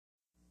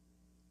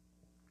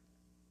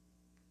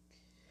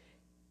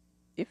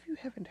If you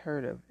haven't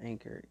heard of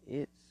Anchor,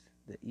 it's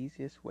the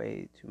easiest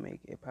way to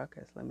make a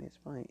podcast. Let me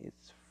explain.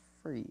 It's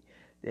free.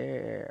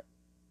 There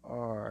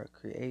are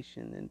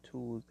creation and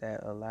tools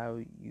that allow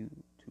you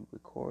to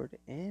record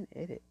and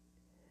edit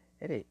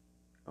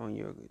on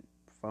your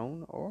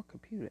phone or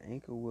computer.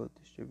 Anchor will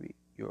distribute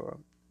your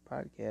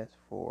podcast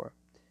for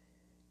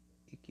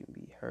it can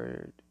be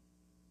heard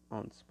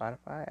on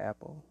Spotify,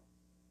 Apple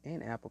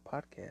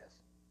Podcasts.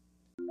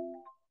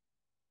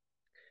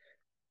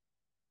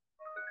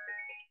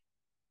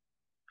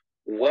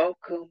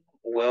 Welcome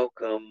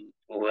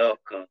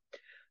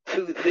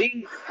to the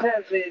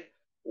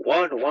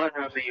 711.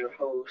 I'm your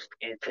host,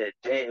 and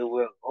today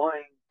we're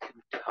going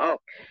to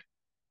talk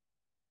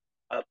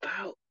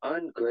about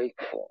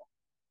ungrateful.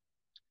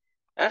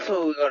 That's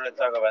what we're going to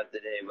talk about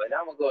today, but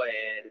I'm going to go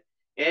ahead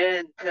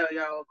and tell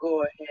y'all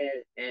go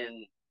ahead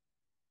and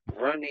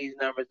run these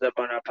numbers up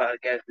on our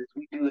podcast because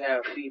we do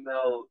have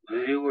female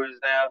viewers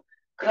now.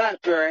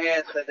 Clap your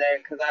hands for that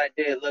because I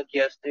did look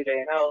yesterday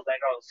and I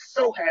was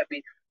so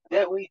happy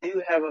that we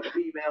do have a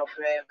female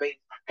fan base.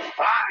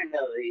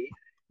 Finally,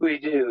 we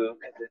do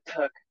because it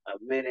took a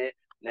minute.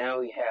 Now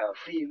we have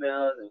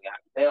females and we got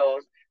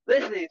males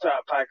listening to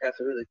our podcast.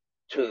 I really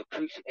to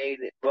appreciate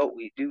it, but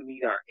we do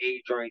need our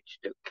age range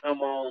to come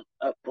on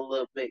up a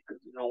little bit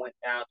because went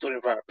down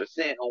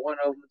 25% on one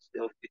of them,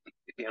 still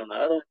 50 on the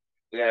other one.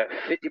 We got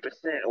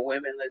 50% of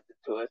women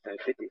listening to us and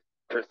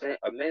 50%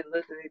 of men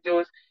listening to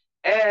us.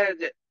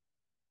 And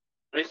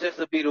it's just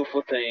a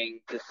beautiful thing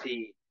to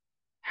see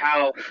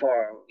how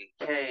far we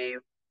came.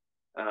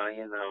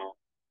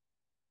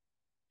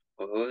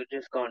 We're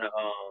just gonna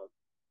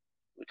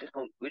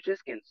we're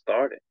just getting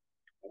started.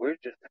 We're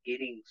just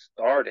getting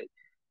started.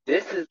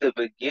 This is the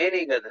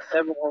beginning of the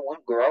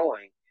 711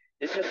 growing.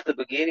 It's just the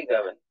beginning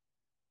of it.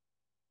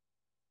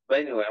 But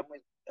anyway,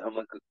 I'm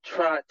gonna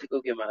try to go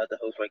get my other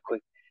host right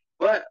quick.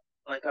 But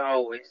like I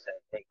always say,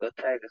 hey, go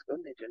tag us, go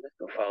ninja, let's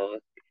go follow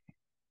us.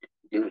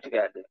 Do what you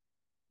gotta do.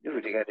 Do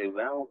what you gotta do.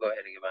 But I'm gonna go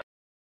ahead and get my.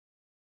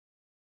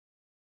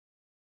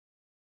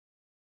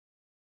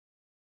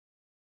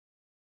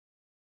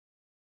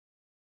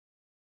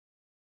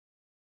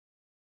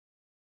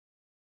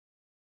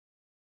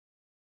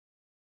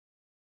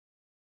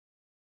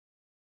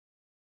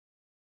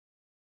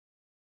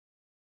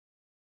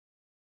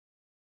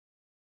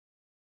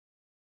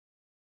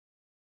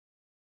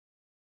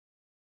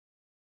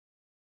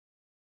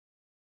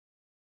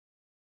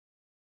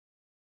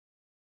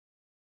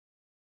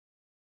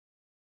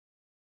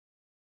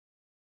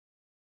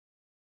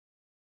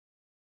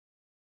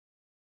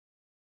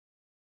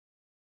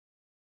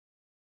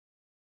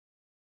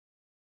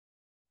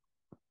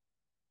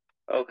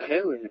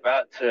 Okay, we're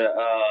about to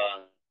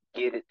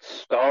get it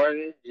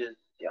started.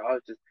 Y'all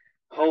just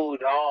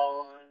hold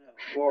on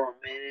for a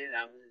minute.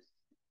 I'm just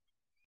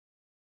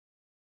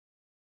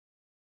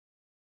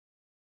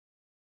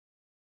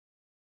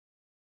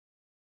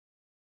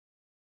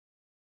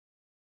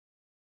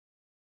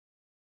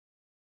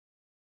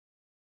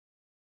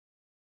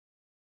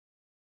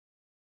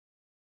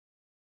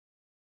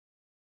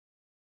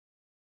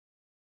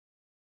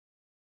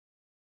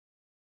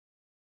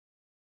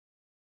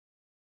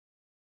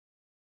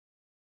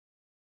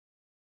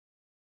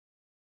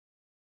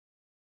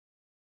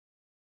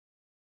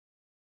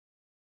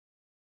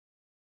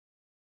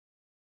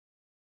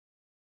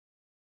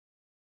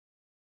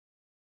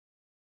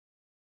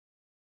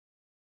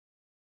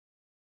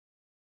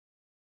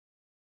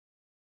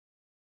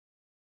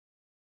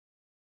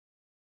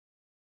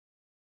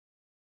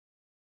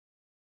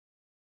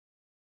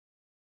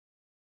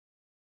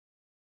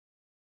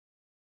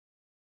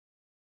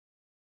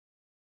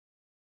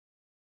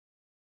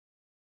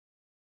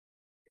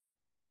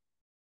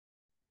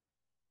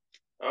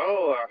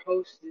our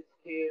host is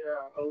here.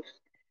 Our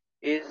host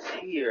is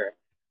here.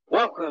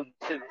 Welcome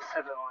to the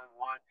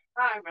 711.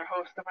 I'm your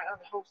host, and my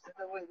other host is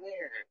over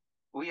there.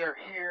 We are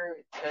here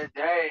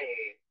today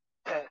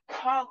to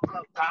talk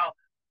about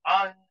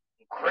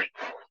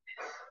ungratefulness.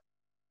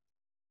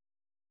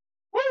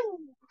 Woo!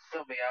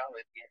 Some of y'all,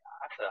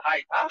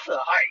 I feel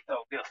hyped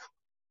on this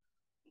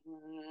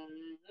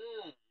one.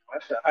 I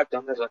feel hyped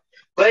on this one.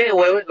 But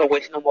anyway, we're gonna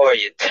waste no more of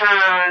your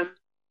time.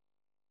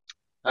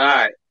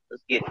 Alright,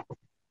 let's get it.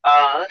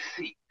 Let's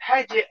see.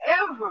 Had you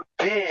ever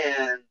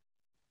been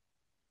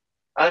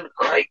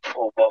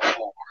ungrateful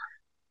before?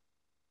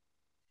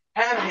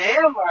 Have you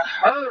ever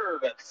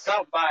heard of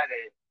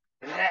somebody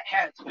that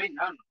has been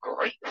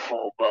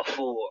ungrateful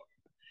before?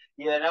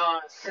 You know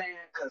what I'm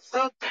saying? Because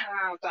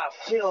sometimes I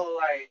feel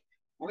like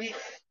we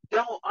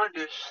don't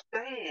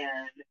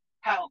understand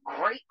how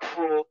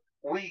grateful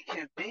we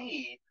can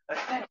be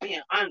instead of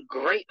being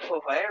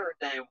ungrateful for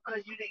everything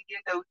because you didn't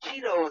get those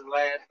Cheetos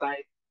last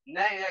night.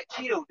 Now that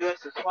Cheeto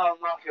dust is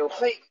falling off your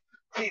face.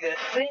 See, the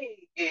thing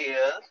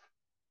is,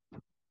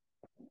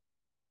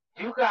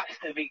 you got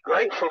to be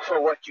grateful for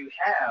what you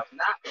have,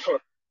 not for,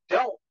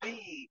 don't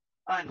be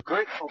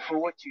ungrateful for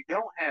what you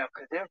don't have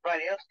because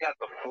everybody else got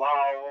the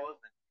flaws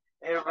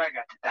and everybody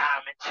got the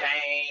diamond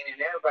chain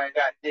and everybody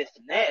got this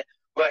and that.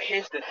 But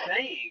here's the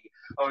thing,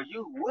 are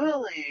you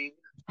willing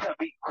to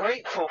be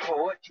grateful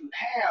for what you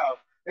have.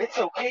 It's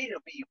okay to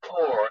be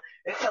poor.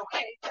 It's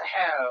okay to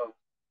have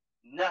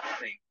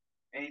nothing.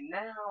 And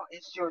now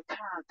it's your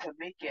time to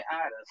make it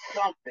out of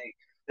something.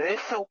 That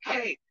it's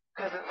okay.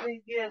 Because the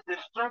thing is, the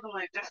struggle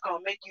is just going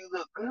to make you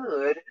look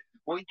good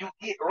when you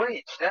get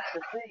rich. That's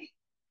the thing.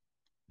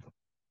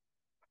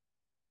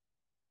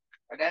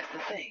 That's the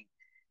thing.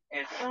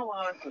 And some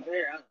of us are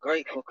very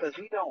ungrateful because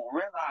we don't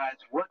realize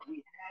what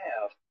we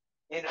have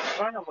in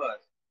front of us.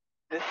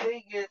 The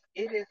thing is,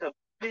 it is a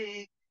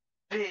big,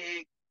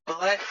 big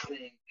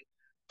blessing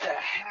to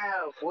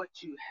have what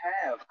you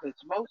have because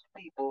most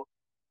people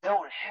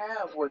don't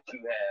have what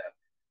you have.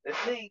 The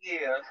thing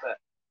is,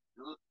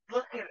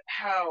 look at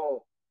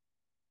how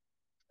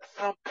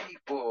some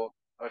people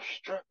are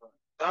struggling.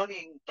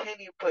 Can't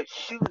even put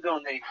shoes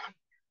on their feet.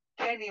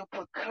 Can't even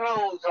put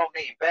clothes on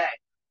their back.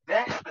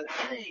 That's the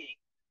thing.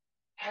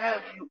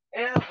 Have you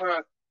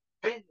ever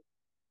been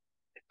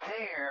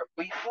there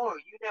before?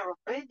 You never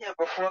been there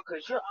before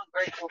because you're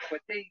ungrateful for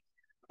things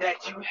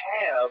that you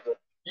have.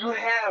 You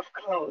have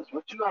clothes,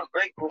 but you're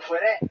ungrateful for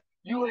that.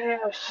 You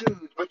have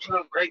shoes, but you're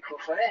ungrateful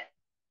for that.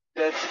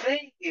 The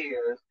thing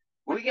is,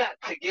 we got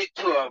to get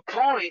to a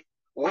point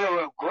where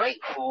we're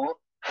grateful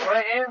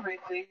for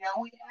everything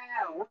that we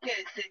have. We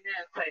can't sit there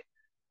and say,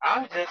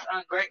 I'm just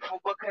ungrateful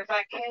because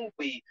I can't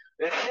be.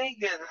 The thing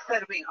is,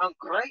 instead of being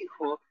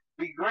ungrateful,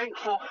 be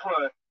grateful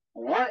for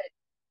what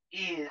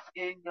is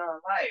in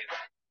your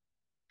life.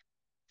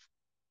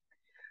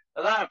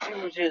 A lot of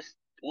people just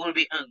want to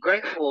be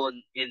ungrateful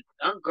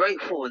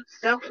and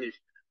selfish.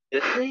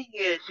 The thing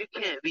is, you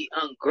can't be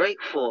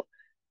ungrateful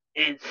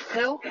and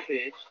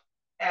selfish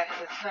at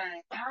the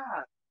same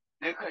time.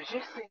 Because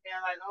you're sitting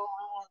there like, oh,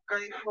 I'm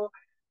ungrateful,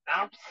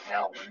 I'm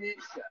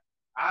selfish,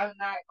 I'm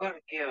not going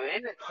to give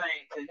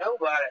anything to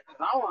nobody because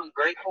I'm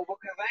ungrateful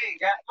because I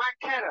ain't got my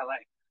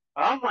Cadillac.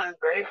 I'm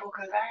ungrateful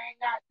because I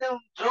ain't got them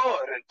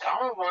Jordans.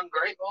 I'm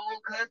ungrateful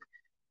because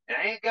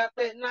I ain't got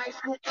that nice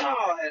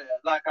guitar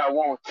like I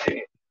want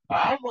to.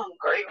 I'm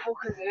ungrateful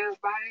because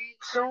everybody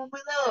ain't showing me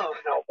love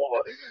no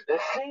more. The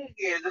thing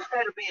is,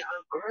 instead of being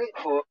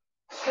ungrateful,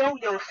 show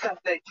yourself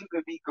that you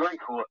can be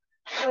grateful.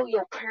 Show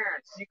your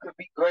parents you can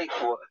be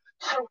grateful.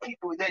 Show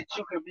people that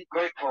you can be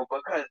grateful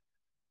because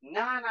 9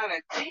 out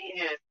of 10,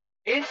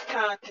 it's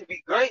time to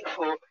be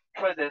grateful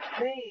for the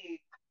things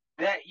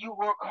that you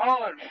work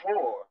hard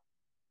for.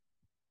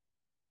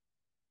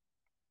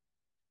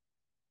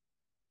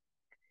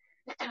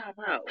 It's time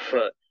out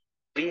for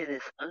being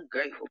this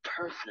ungrateful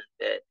person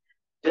that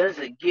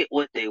doesn't get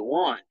what they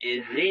want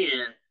and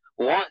then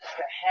wants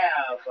to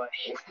have a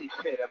hissy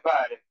fit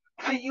about it.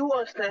 See, you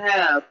wants to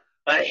have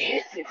a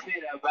hissy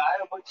fit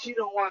about it, but you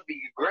don't want to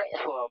be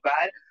grateful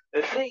about it.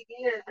 The thing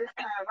is, it's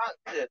time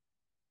out to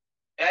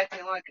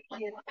acting like a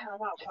kid. It's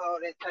time out for all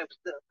that type of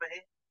stuff,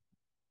 man.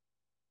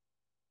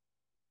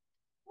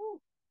 Woo.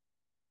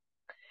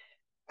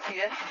 See,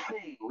 that's the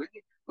thing.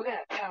 We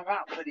gotta time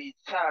out for these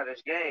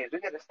childish games. We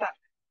gotta stop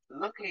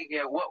looking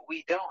at what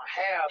we don't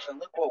have and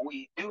look what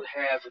we do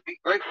have and be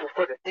grateful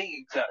for the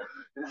things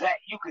that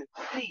you can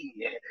see.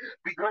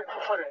 Be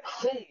grateful for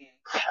the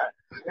things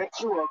that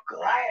you are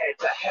glad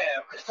to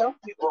have. Because some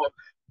people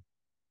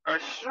are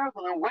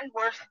struggling way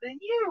worse than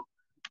you.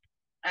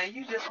 And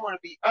you just want to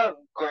be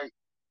ungrateful.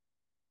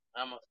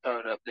 I'm going to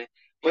start up there.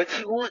 But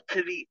you want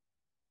to be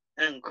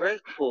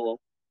ungrateful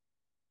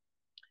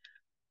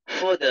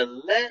for the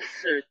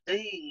lesser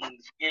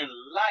things in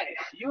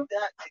life. You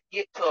got to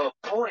get to a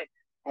point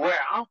where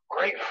I'm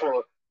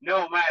grateful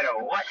no matter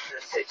what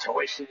the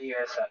situation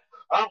is.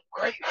 I'm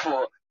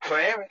grateful for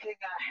everything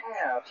I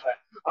have.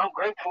 I'm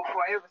grateful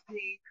for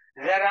everything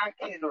that I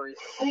can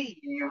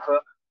receive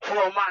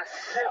for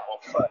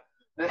myself.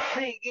 The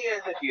thing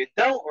is, if you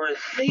don't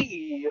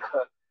receive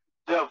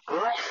the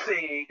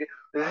blessing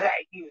that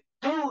you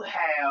do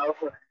have,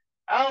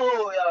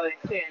 oh, y'all ain't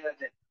saying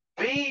nothing.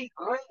 Be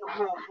grateful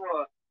for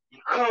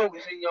your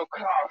clothes in your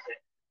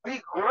closet.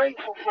 Be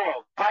grateful for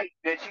a bike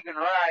that you can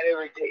ride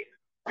every day.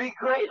 Be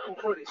grateful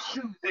for the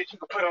shoes that you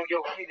can put on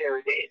your feet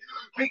every day.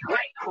 Be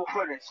grateful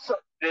for the soap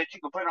that you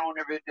can put on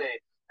every day.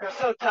 Because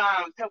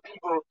sometimes some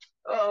people,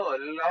 oh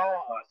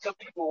Lord, some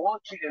people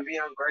want you to be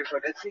ungrateful.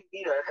 The thing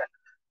is,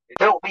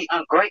 don't be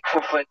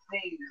ungrateful for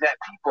things that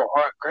people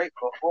aren't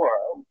grateful for.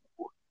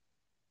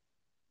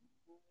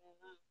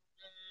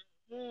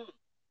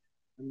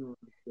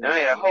 That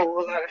made a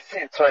whole lot of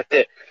sense right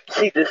there.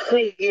 See, the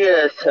thing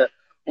is,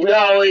 we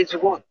always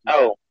want.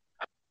 Oh,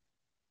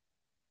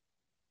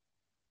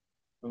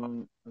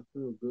 I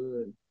feel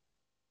good.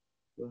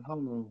 But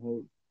hold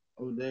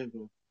on, there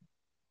you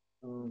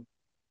go.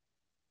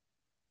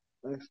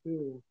 I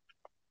feel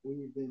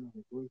we've been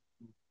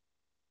grateful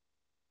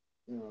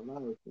in a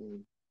lot of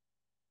things.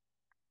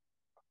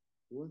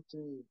 One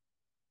thing,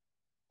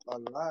 a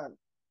lot,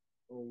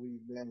 or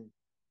we've been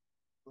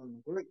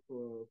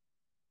ungrateful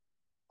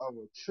of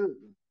our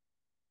children.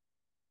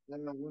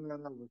 Now, when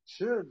our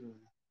children,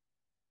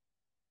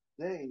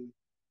 they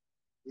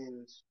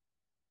is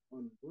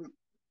ungrateful.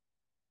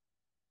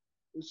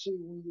 You see,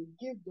 when you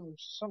give them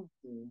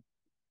something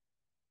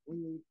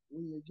when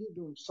you give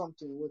them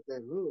something with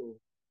that love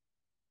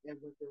and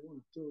what they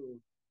want to feel,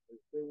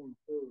 they want to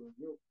feel in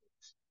your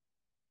face.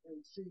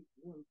 And see,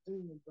 one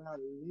thing about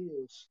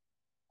it is,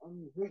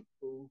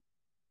 ungrateful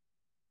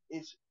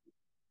is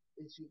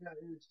you got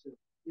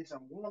it's a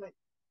wanted,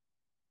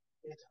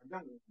 it's a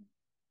don't want.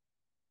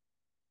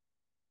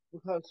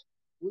 Because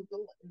we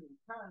go in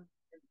time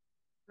and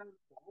time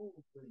for all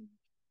things.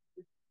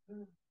 It's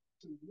time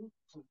to look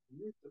for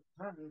the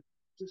time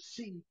to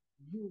see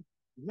you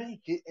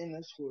make it in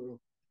this world.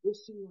 You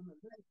see, when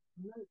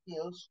the night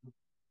else,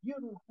 you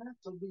don't have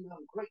to be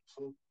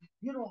ungrateful.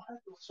 You don't have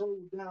to slow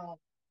down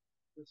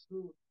the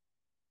slow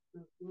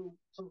throw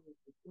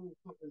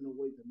something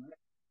away tonight.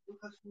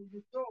 Because when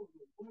you throw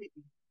it away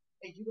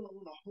and you don't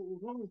want to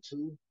hold on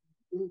to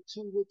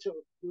what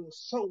your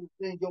soul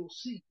and your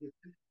seed.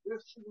 Your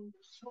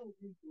soul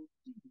and your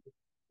seed.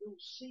 Your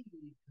seed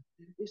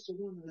is the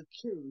one that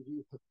carries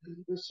you.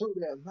 It's so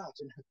that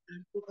mountain.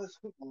 Because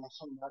come on,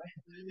 somebody.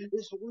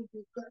 It's when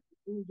you got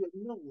when you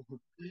know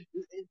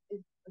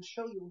and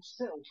show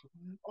yourself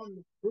on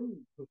the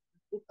proof.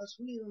 Because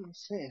we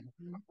understand.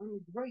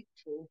 I'm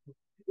grateful.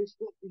 It's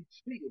what we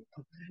feel.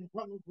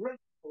 I'm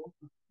grateful.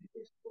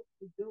 It's what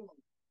we do.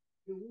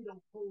 And we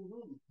don't hold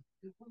on.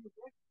 I'm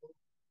grateful.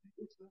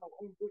 It's our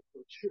own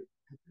grateful truth.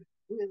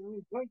 We're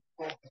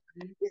ungrateful.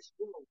 It's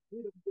well,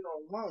 we don't get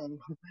along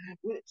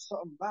with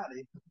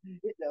somebody in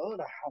the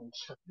other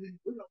house. We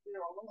don't get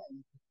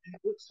along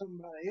with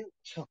somebody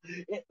else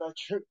at the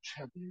church.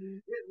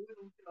 We don't get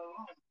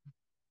along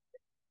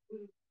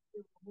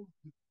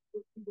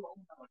with people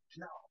on our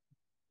job.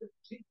 The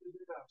teachers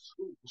in our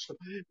schools.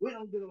 We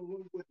don't get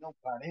along with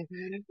nobody.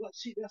 But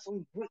see, that's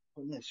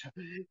ungratefulness.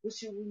 But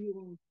see, when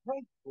you're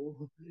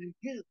ungrateful,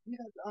 you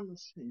have to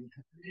understand.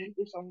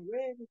 It's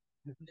already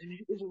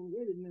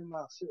in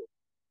myself.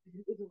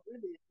 It's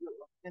already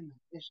in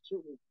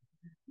showing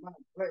my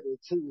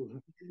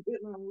gratitude.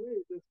 It's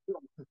already just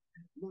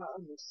my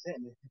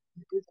understanding.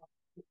 It's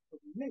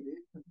committed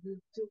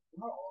to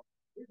God.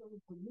 It's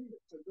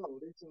committed to God.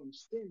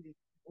 It's standing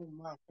on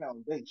my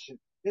foundation.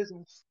 It's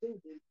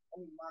standing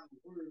on my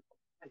word of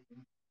faith.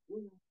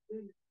 When I'm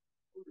standing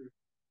on the word,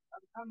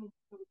 I'm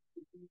supposed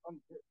to be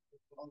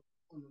ungrateful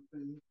on the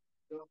things,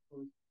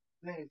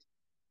 things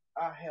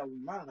I have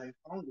in my life.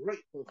 I'm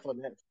grateful for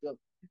that stuff.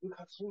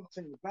 Because one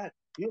thing about it,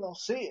 you don't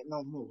see it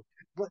no more.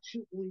 But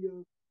when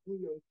your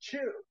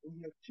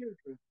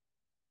children,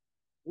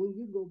 when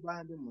you go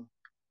buy them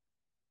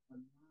a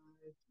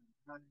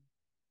nice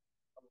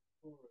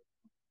car,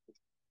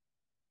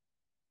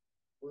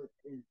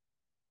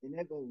 and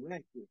they go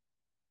wreck it,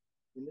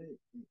 and they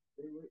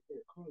wreck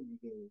that car you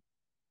gave.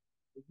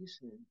 But you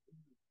said,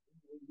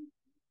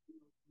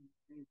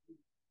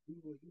 you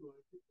like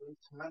it,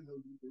 but I know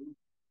you do.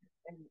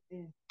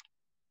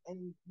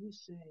 And you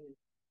said,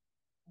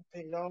 I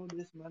paid all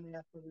this money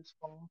out for this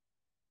car,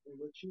 and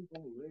what you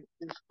gonna wreck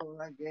this car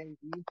I gave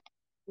you?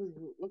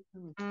 What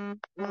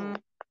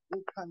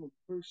what kind of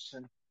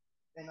person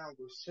in our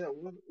self?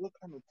 What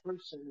kind of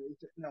person is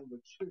in our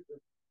children?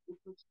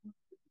 Because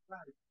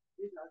everybody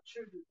is our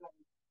children don't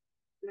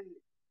they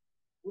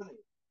when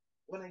they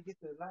when they get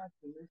their life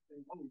and they say,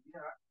 oh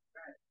yeah, I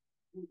got it.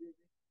 Who did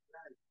it?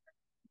 Got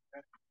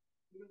it.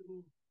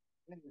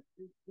 Let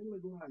me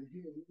go out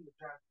here and let me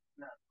try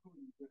not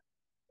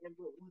and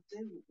but when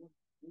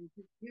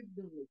you give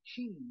them the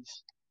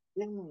keys,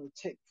 they want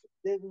to take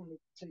they want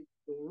to take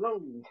the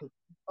load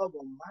of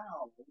a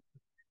mile.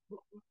 But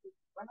what is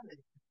right?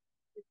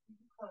 If you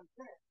come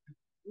back,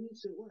 you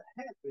say what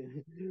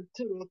happened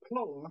to the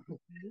car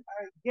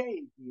I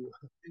gave you,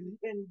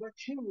 and but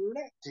you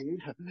left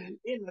it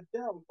in a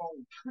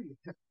doggone tree.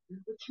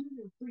 But you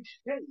didn't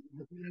appreciate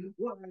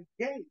what I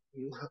gave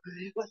you.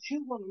 But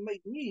you want to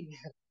make me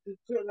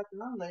feel like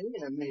I'm the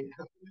enemy.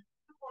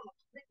 You want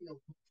to feel.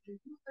 You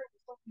say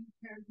something you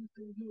can't do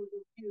to you or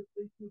your kids,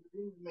 they do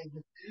the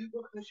enemy.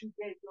 Because you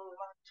gave them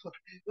life,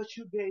 but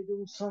you gave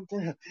them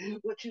something.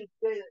 But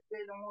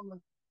they don't want to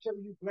show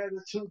you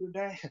gratitude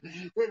today.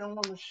 They don't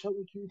want to show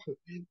you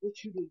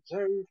what you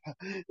deserve.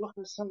 Look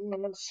at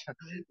someone else.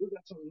 We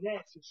got some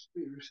nasty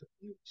spirits.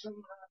 Some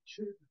of our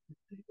children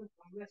with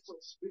a messed up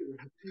spirit.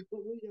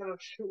 But we gotta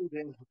show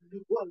them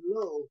what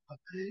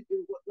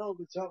love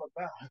is all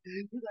about.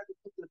 You gotta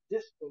put the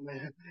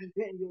discipline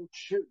in your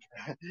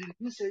children.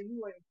 You say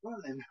you ain't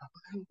running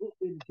up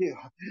in here.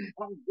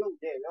 I'm your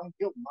dad. I'm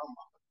your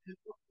mama.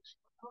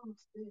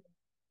 Understand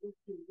what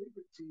your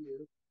liberty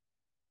is.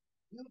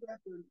 You got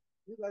to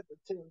you got to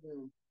tell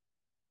them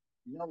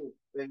no,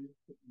 baby,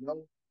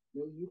 no,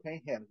 no, you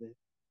can't have that.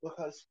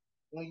 Because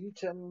when you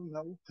tell them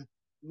no,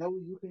 no,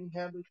 you can't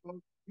have it,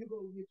 from you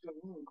go get your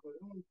own car.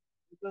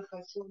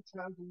 Because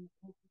sometimes when you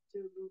come to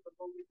tell them to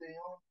go get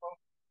their own car,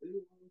 they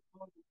don't want to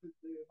come because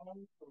their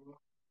own car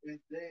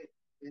is their,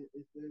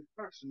 is their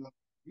personal.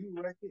 You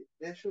wreck it,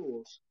 that's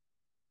yours.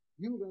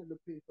 You got to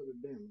pay for the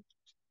damage.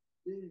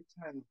 Then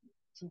time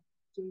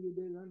to your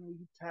day, I know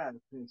you tired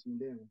of paying some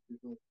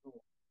damage.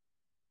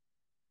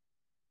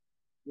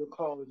 Your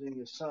car was in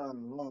your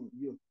son loan,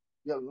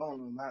 your loan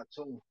them out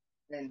to him.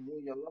 And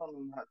when you're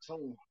learning not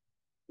to,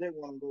 they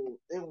wanna go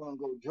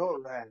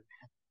joyriding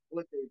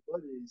with their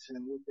buddies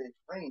and with their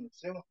friends.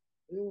 They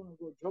wanna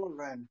go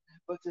joyriding.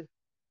 But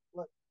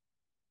but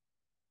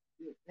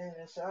man,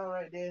 it's all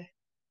right there.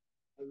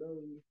 I love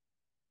you,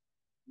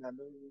 and I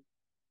love you,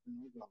 and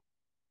we go.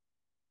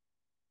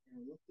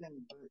 And one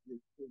thing about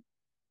this too,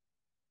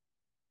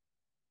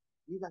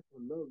 you got to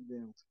love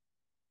them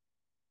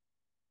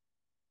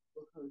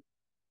because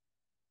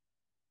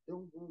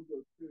don't grow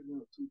your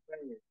children up too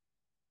fast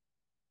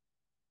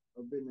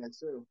or been that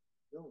self.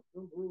 Don't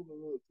grow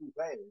them up too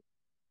fast.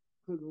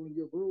 Because when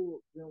you grow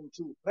up them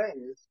too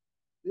fast,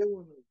 they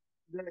wanna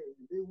they,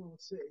 they wanna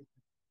say,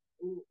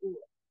 oh, oh,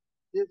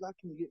 this I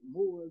can get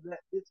more of that.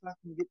 This I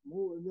can get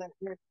more of that.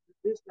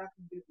 This I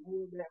can get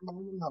more of that.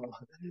 No,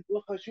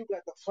 because you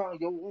got to find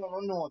your own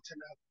anointing.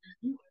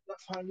 You got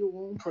to find your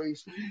own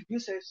praise. You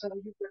say, son,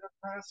 you gotta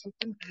find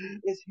something.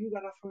 It's you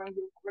gotta find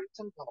your great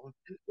and God.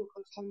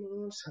 Because some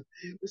of us,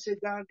 we say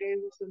God gave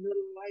us a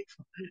little life.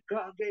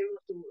 God gave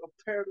us a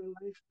pair of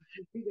life.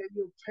 He gave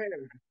you a pair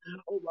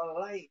of a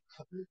life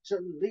to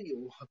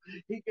live.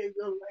 He gave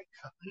you a life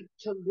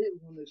to live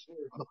in this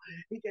world.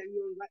 He gave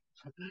you a life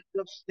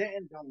to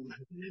stand on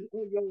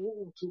your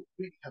own 2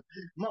 feet.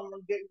 Mama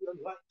gave you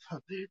life.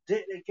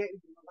 Daddy gave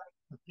you life.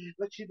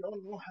 But you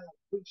don't know how to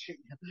appreciate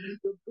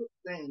the good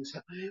things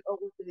of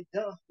what they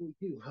done for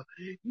you.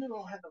 You don't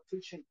know how to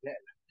appreciate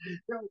that.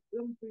 Don't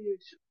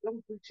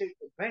appreciate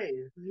the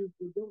bad.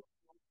 Don't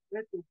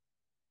let the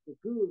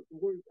good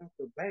work out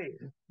the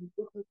bad.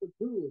 Because the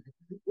good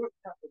work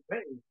out the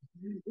bad.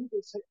 You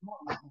can say,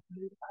 Mama,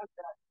 I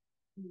got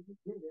you.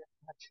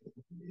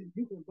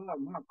 You can buy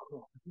my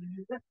car.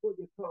 That's what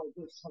they call a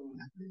good son.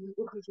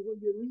 Because when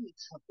you need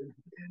something,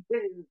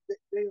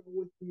 they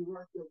always be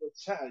right there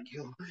beside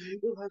you.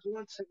 Because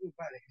one thing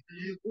about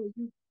it, when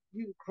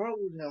you grow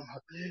them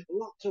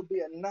up to be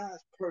a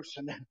nice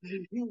person.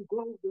 You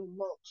grow them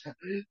up.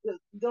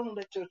 Don't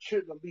let your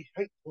children be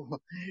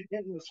hateful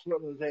in this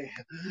world today.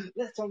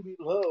 Let them be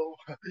loved,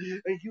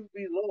 and you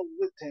be loved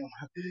with them.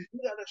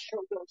 You gotta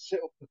show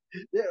yourself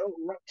their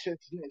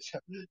righteousness.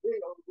 They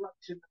are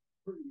righteous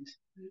praise.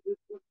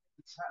 It's what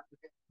it's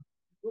happening.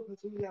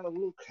 Because we gotta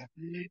look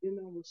in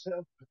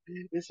ourselves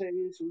and say,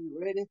 is we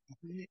ready?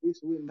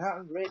 Is we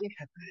not ready?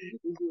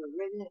 Is we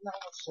ready in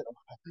ourselves?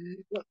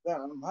 Look,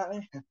 God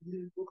Almighty,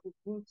 because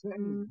one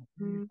thing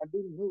I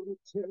didn't know to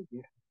tell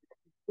you,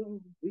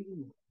 don't be,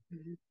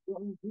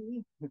 don't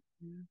be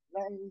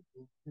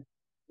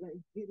like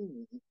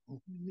getting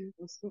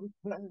but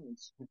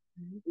sometimes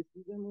if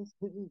you're gonna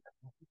think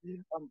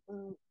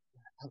about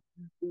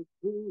the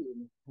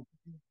good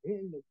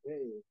in the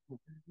bad,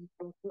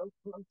 but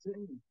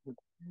something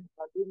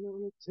I didn't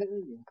want to tell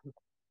you.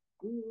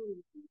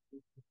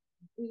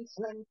 Be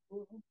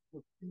thankful,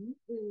 be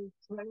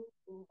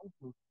thankful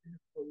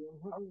for your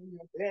mom and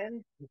your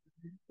daddy.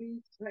 Be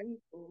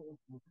thankful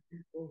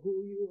for who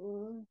you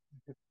are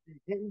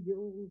in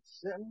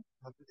yourself.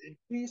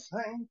 Be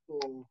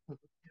thankful.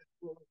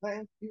 Well,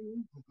 thank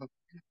you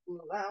for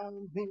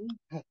allowing me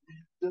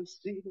to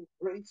see the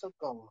grace of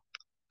God.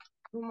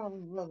 Come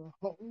on, brother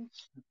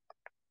Holmes.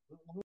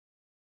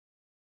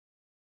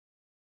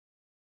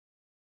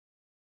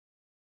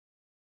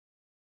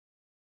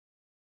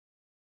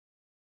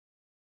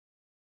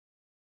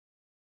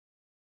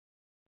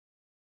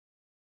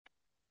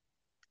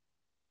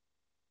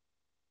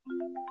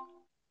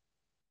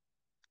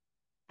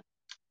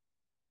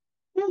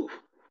 Whew,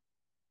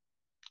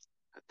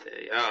 I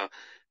tell y'all,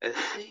 the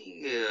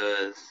thing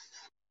is,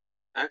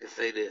 I can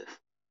say this.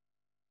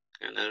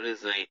 I know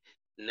this ain't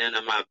none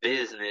of my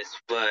business,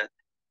 but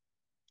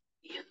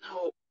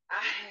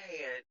I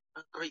had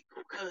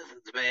ungrateful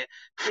cousins, man.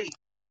 See,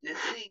 the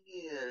thing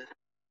is,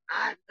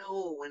 I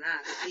know when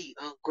I see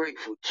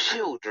ungrateful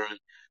children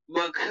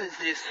because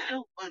they're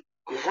so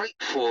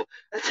ungrateful.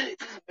 I tell you, it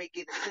doesn't make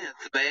any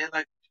sense, man.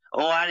 Like,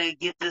 oh, I didn't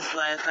get this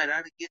last night.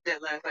 I didn't get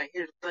that last night.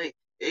 Here's the thing.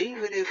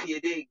 Even if you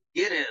didn't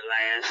get it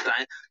last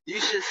night, you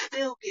should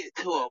still get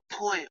to a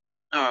point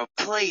or a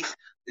place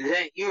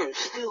that you're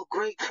still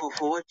grateful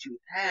for what you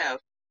have.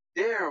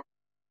 There are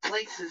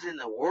places in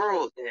the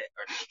world that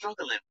are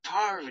struggling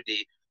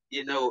poverty.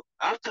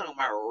 I'm talking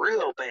about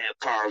real bad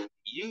poverty.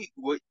 You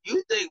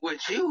think what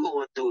you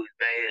going through is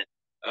bad?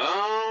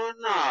 Oh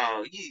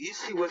no! You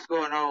see what's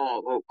going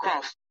on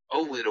across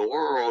over the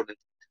world,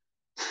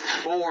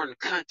 foreign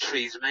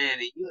countries, man,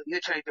 and you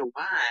change your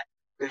mind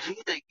because you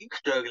think you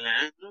struggling.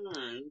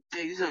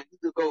 Tell you something, you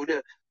could go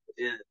there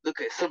and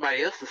look at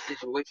somebody else's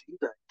situation. You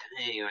like,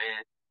 dang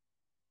man,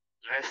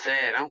 that's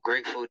sad. I'm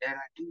grateful that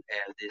I do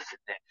have this and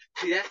that.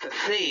 See, that's the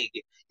thing.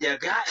 You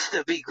got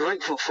to be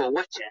grateful for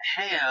what you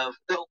have.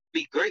 Don't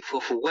be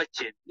grateful for what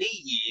you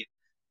need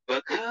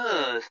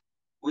because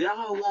we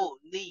all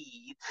want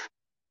needs,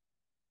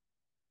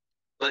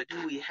 but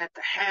do we have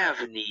to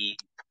have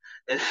needs?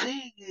 The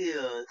thing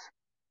is,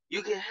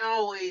 you can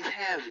always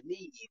have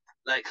needs,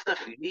 like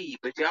stuff you need,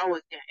 but you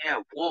always can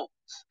have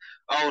wants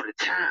all the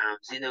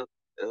times. I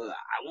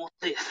want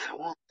this, I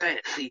want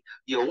that. See,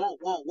 you want,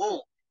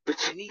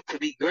 but you need to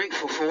be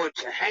grateful for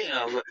what you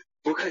have.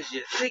 because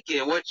you're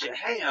thinking what you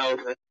have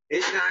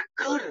is not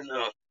good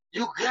enough.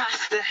 You got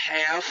to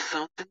have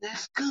something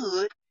that's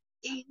good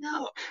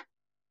enough.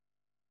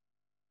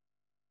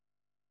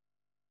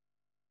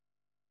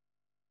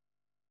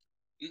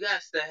 You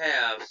got to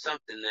have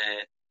something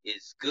that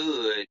is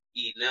good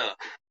enough.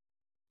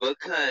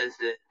 Because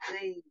the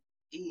thing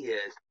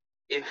is,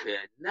 if you're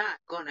not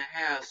going to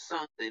have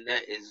something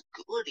that is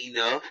good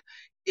enough,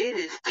 it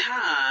is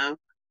time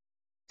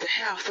to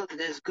have something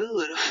that's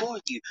good for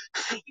you.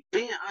 See,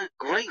 being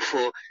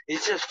ungrateful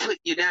is just putting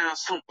you down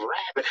some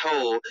rabbit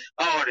hole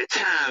all the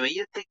time, and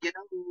you're thinking,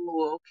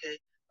 oh,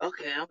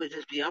 okay, I'm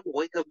gonna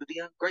wake up and be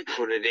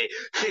ungrateful today.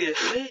 See, the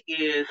thing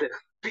is,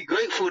 be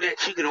grateful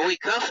that you can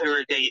wake up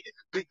every day.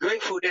 Be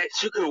grateful that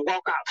you can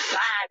walk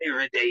outside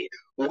every day.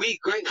 Be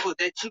grateful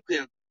that you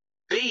can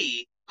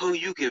be who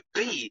you can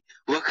be,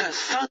 because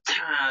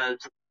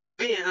sometimes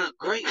being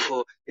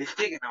ungrateful is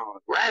digging a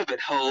rabbit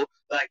hole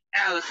like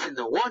Alice in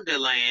the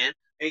Wonderland,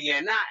 and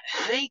you're not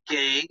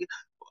thinking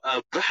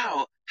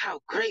about how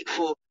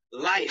grateful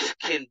life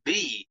can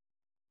be.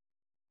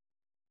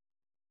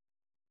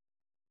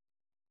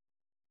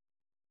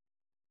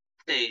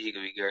 Things you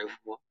can be grateful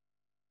for.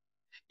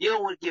 You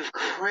don't want to give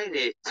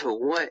credit to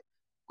what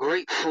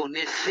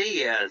gratefulness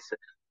is.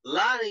 A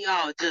lot of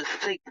y'all just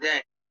think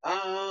that,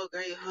 oh,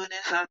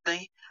 gratefulness,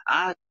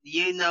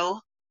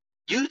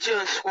 you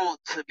just want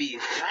to be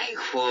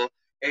thankful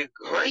and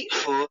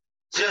grateful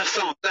just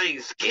on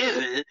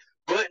Thanksgiving,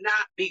 but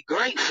not be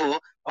grateful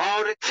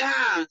all the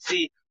time.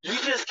 See, you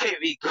just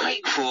can't be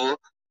grateful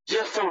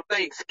just on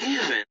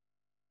Thanksgiving.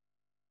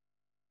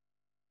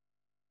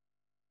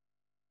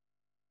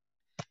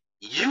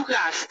 You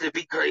got to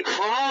be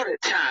grateful all the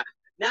time.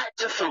 Not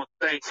just on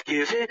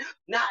Thanksgiving,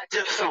 not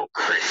just on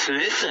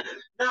Christmas,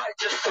 not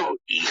just on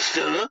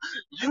Easter.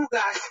 You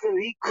got to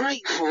be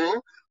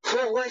grateful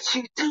for what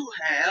you do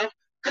have,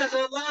 because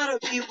a lot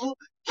of people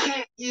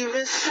can't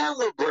even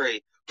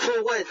celebrate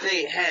for what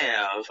they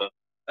have.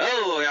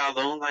 Oh, y'all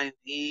don't like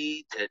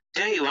me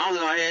today. Well, I'm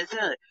going to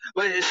tell it.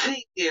 But the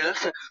thing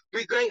is,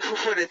 be grateful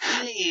for the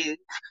things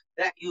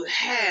that you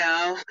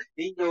have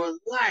in your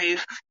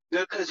life,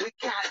 because we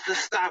got to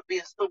stop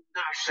being so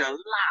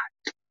nonchalant.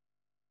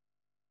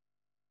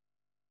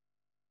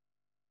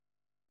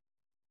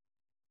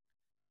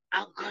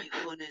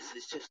 Ungratefulness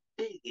is just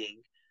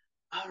digging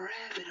a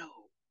rabbit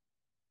hole.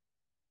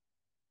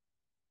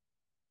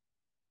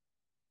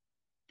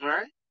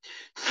 Right?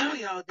 Some of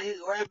y'all dig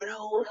rabbit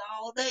holes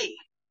all day.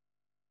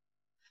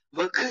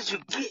 Because you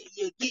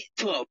get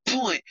to a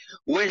point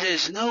where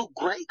there's no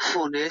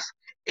gratefulness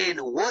in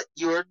what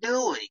you're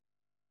doing.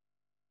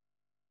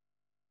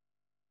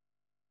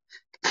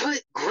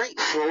 Put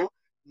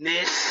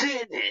gratefulness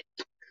in it.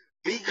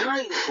 Be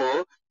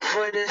grateful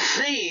for the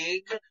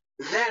things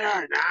that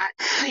are not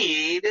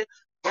seen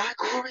by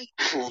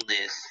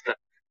gratefulness.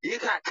 You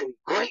got to be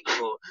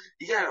grateful.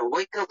 You got to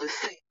wake up and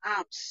say,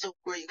 I'm so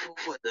grateful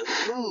for the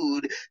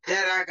food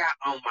that I got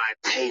on my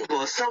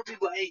table. Some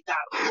people ain't got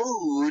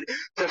food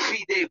to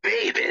feed their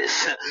babies.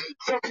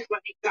 Some people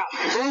ain't got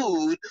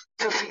food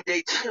to feed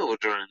their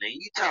children. And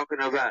you talking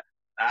about,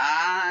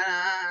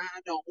 I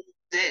don't want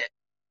that.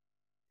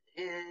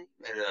 Yeah, you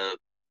better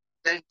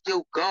thank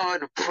your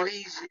God and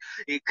praise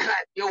and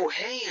clap your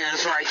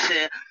hands right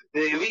there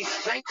and be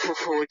thankful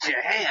for what you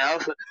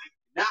have,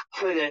 not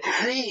for the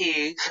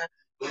things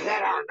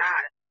that are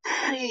not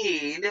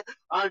seen,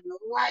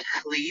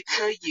 unlikely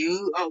to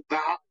you about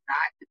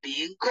not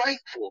being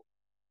grateful.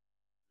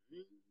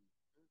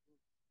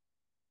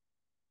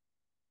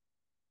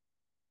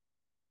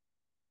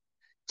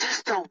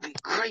 Just don't be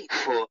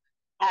grateful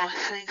on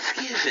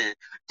Thanksgiving.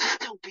 Just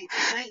don't be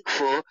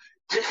thankful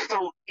just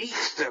on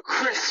Easter,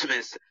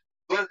 Christmas,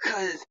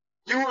 because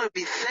you want to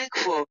be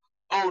thankful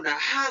on a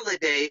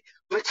holiday,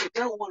 but you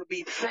don't want to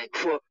be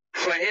thankful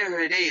for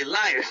everyday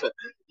life.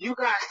 You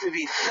got to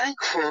be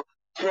thankful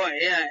for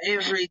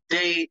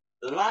everyday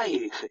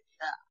life.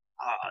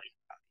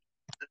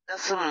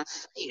 That's what I'm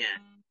saying.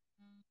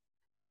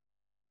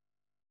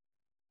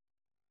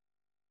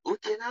 We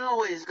can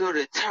always go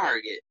to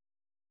Target.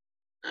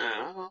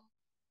 Uh,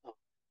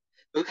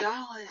 we can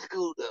always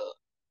go to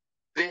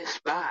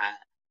Best Buy.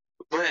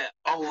 But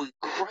are we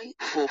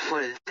grateful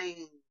for the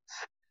things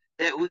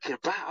that we can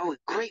buy? Are we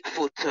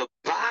grateful to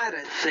buy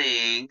the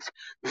things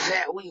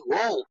that we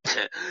want?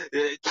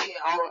 Did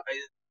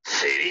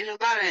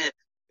anybody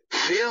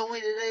feel me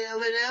today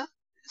over there?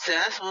 So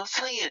that's what I'm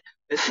saying.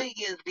 The thing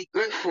is, be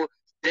grateful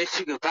that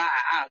you can buy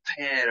an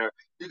iPad, or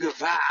you can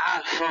buy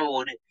an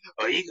iPhone,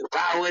 or you can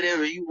buy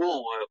whatever you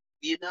want.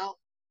 You know,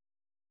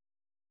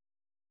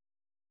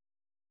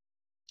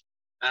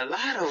 a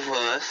lot of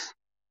us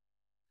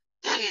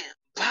can't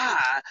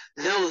buy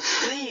those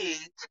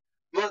things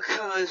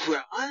because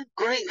we're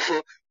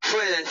ungrateful for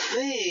the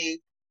thing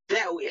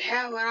that we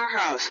have in our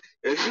house.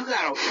 If you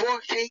got a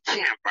 4K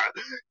camera,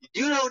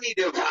 you don't need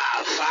to buy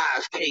a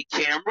 5K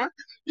camera.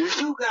 If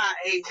you got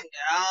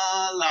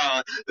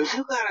if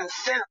you got a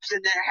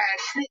Samsung that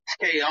has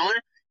 6K on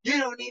it, You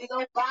don't need to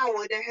go buy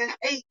one that has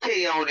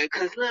 8K on it,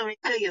 cause let me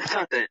tell you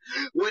something.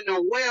 When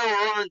the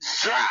well runs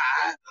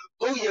dry,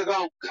 who you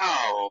gonna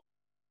call?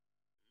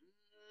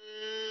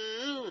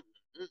 Mm-mm.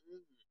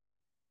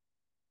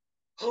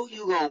 Who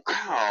you gonna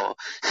call?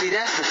 See,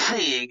 that's the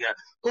thing.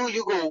 Who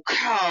you gonna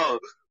call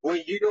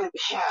when you don't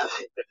have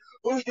it?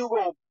 Who you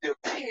gonna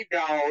depend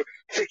on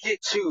to get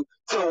you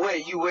to where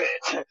you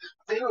at?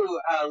 Through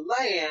a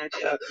land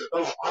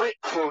of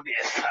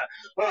gratefulness,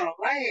 a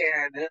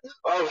land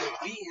of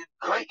being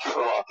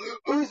grateful.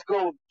 Who's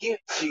gonna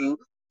get you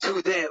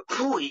to that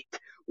point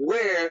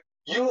where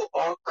you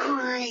are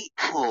grateful?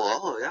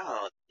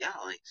 Oh,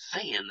 y'all ain't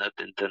saying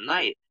nothing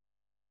tonight.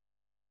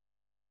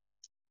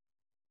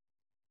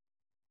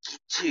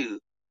 Get you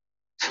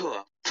to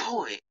a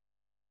point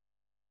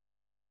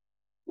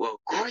where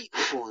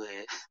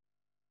gratefulness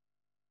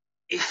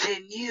is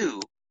in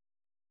you.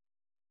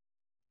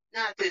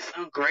 Not this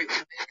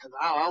ungratefulness, because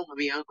I want to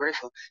be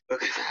ungrateful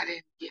because I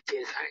didn't get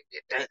this, I didn't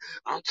get that.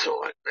 I'm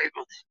so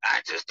ungrateful.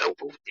 I just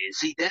don't want this.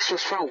 See, that's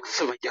what's wrong with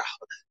some of y'all.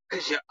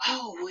 Because you're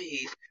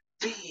always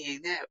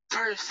being that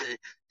person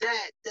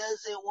that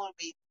doesn't want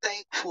to be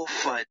thankful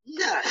for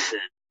nothing.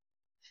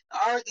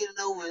 Arguing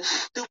over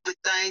stupid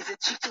things that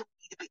you don't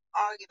need to be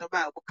arguing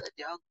about because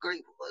you're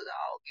ungrateful as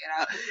all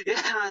get out.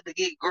 It's time to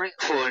get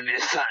grateful in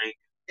this thing.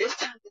 It's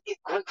time to get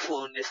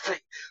grateful in this thing.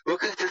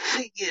 Because the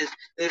thing is,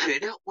 if you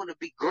don't want to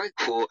be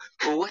grateful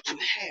for what you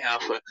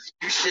have,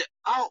 you should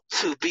ought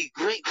to be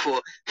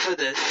grateful for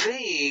the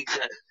things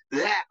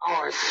that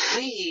are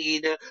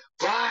seen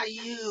by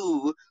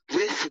you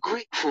with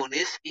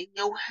gratefulness in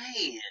your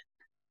hand.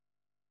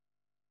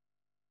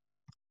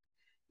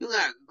 You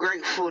got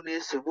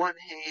gratefulness in one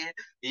hand,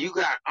 and you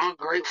got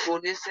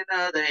ungratefulness in the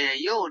other hand.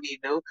 You don't even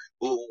know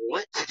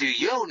what to do.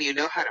 You don't even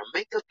know how to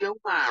make up your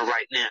mind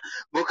right now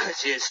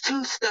because you're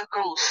too stuck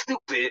on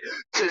stupid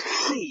to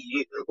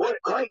see what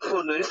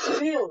gratefulness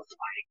feels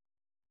like.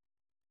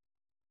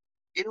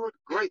 You know what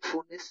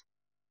gratefulness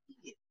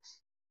is?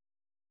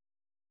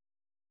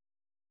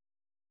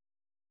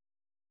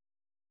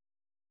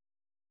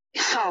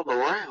 It's all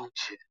around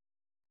you.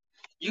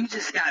 You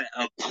just gotta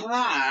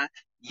apply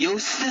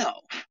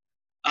yourself.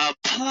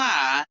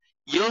 Apply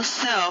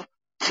yourself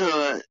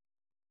to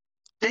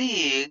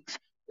things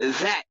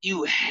that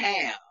you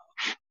have.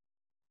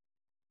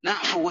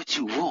 Not for what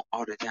you want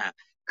all the time.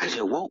 Because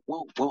you won't.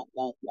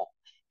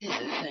 Here's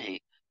the thing.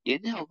 You're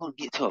never going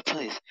to get to a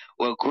place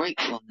where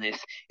gratefulness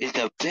is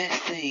the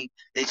best thing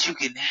that you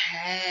can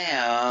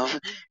have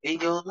in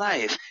your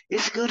life.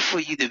 It's good for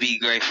you to be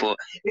grateful.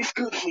 It's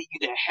good for you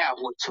to have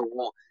what you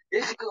want.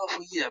 It's good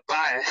for you to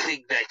buy a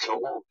thing that you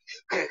want.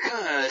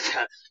 Because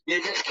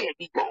you just can't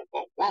be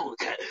want.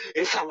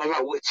 It's all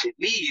about what you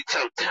need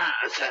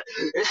sometimes.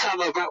 It's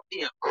all about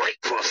being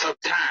grateful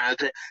sometimes.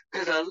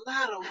 Because a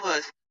lot of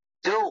us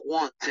don't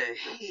want to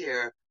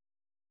hear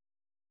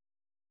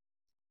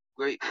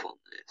gratefulness.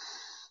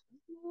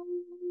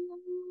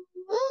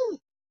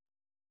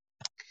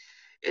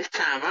 It's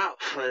time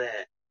out for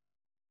that.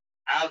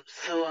 I'm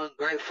so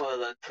ungrateful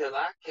until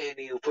I can't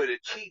even put a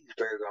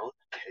cheeseburger on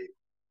the table.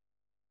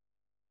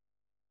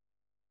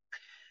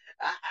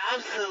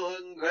 I'm so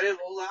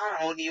ungrateful I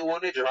don't even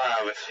want to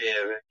drive a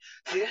Chevy.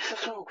 See, that's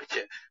what's wrong with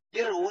you.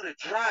 You don't want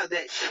to drive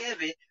that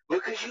Chevy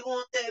because you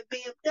want that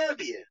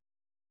BMW.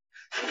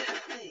 See, that's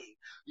the thing.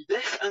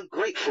 That's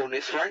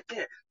ungratefulness right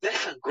there.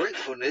 That's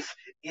ungratefulness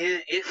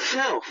in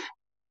itself.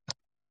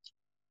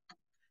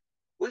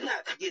 We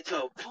got to get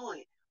to a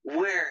point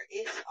where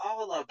it's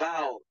all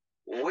about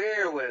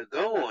where we're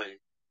going,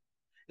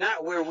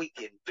 not where we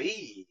can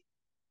be.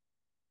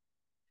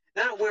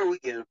 Not where we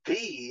can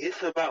be,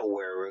 it's about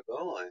where we're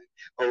going.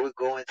 Are we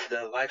going to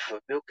the life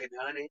of milk and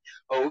honey?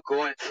 Are we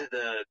going to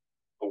the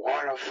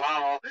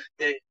waterfall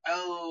that,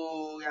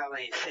 oh, y'all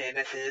ain't saying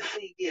nothing. The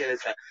thing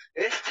is,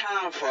 it's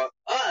time for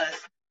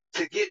us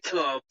to get to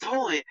a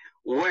point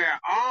where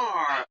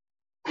our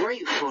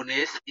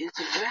gratefulness is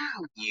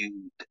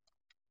valued.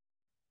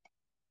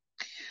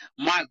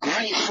 My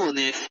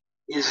gratefulness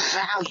is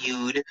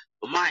valued.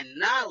 My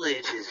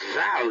knowledge is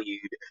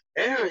valued.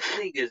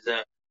 Everything is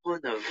on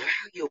a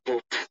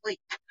valuable plate.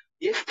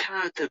 It's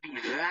time to be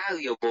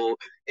valuable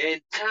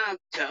and time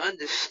to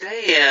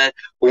understand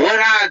what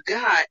I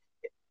got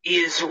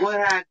is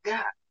what I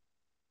got. I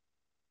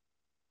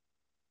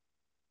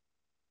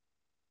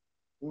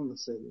want to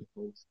say this,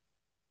 folks.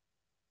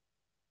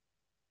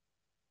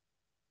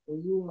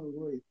 When you're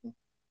ungrateful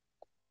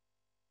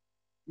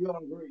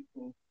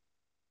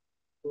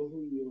for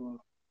who you are.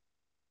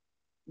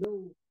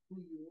 Know who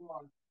you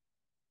are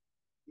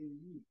in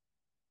you.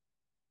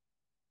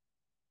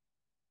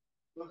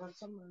 Because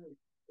somebody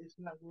is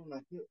not going to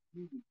help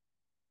you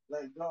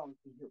like God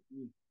can help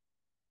you.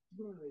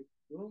 You're going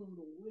to along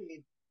the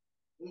way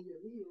when you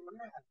leave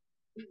around,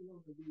 He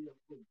wants to be your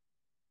friend.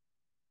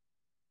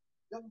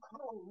 Don't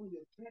call on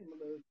your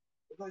family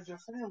because your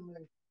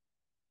family,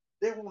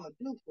 they want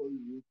to do for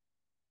you,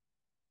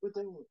 but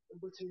they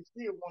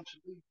still want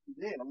you to be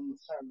there on the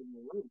side of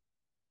the road.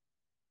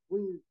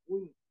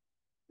 When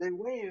they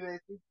wave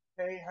at you,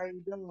 hey, how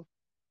you doing?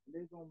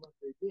 They're going about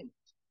their business.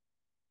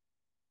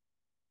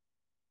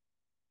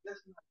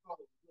 That's not called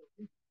good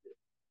leadership.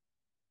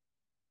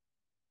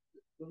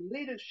 The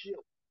leadership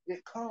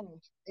that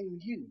comes in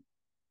you,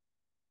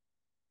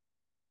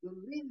 the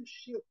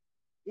leadership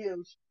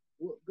is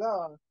what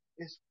God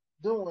is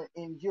doing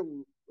in your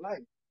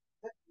life.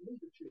 That's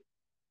leadership.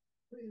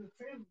 In the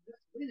family,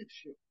 that's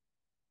leadership.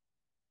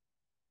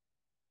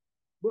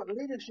 But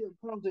leadership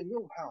comes in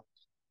your house.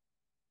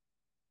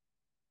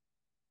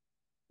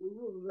 The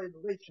rule and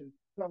regulation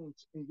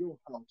comes in your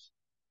house.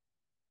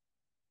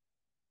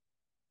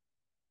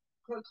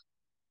 Because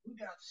we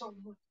got so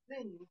much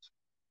things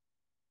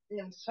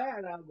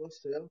inside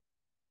ourselves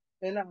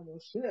and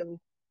ourselves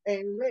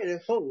ain't ready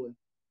for it.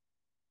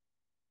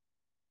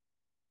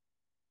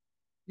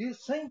 You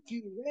think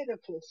you're ready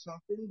for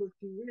something, but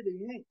you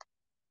really ain't.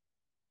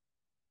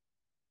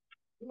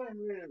 You ain't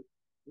really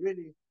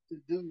ready to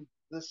do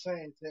the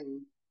same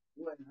thing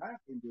what I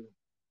can do.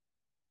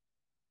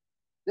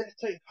 That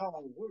takes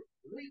hard work,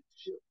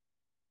 leadership.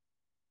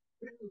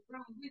 Because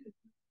from leadership,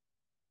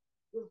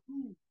 the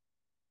who,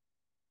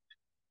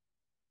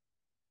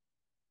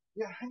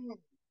 your hand,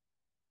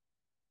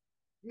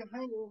 you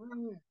hang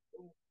around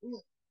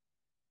with,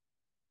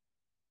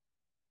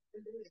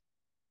 and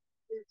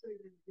they say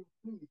that you're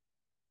free.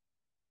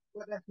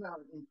 But that's not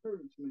an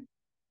encouragement.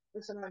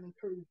 That's not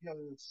encouraging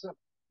yourself.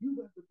 You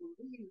got to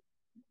believe.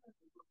 You got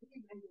to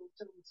believe in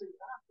yourself and say,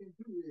 I can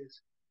do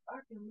this. I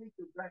can make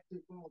the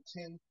basketball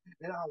team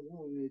that I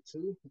wanted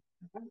to.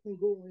 I can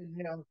go in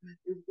there and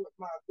put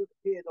my good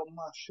head on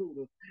my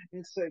shoulder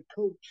and say,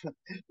 Coach,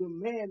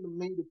 demand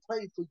me to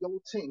play for your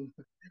team.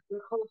 But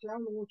Coach, I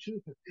don't want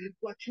you,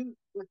 but you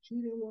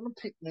didn't want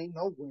to pick me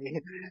no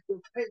way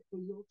to play for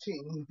your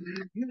team.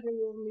 You didn't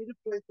want me to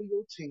play for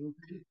your team.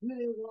 You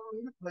didn't want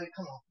me to play.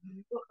 Come on.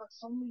 Because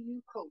some of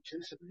you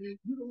coaches, you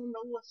don't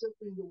know what's up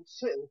in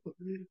yourself.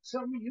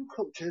 Some of you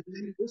coaches,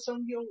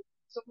 some of you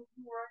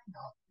right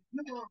now, you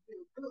want to be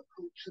a good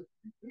coach.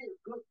 Be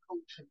a good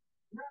coach.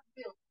 Not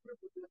be a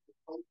privileged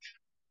coach.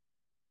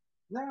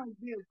 Not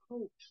be a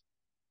coach.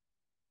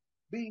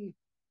 Be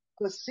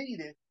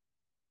conceited,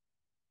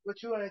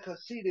 but you ain't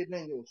conceited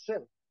in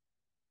yourself.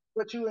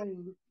 But you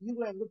ain't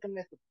looking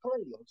at the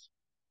players.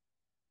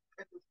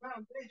 At the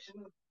foundation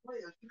of the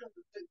players, you got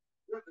to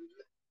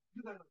represent.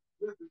 You got to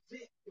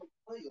represent your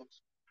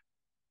players.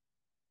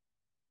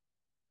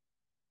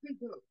 Think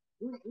of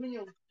when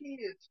your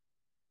kids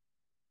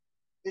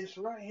is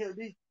right here.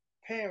 These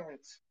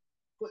parents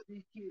put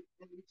these kids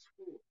in these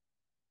schools.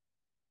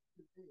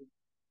 Today,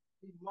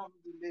 these moms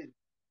and daddies,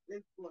 they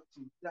put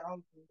some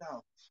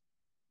 $1,000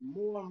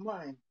 more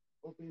money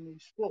up in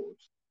these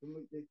sports to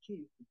make their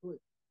kids to play.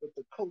 But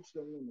the coach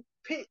don't want to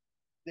pick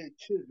their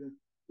children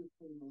to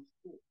play in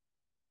sports.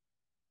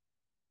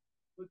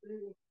 But they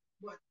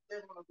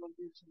want to go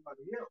get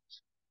somebody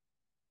else,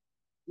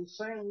 the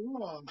same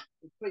one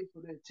to play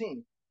for their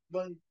team.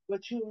 But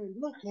you ain't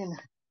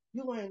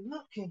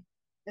looking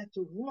at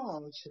the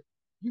ones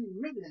you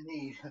really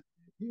need.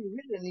 You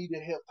really need to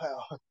help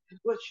out.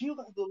 But you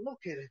got to look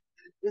at it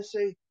and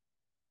say,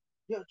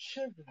 your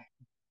children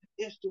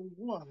is the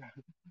one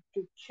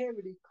to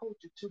carry the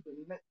culture to the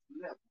next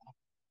level.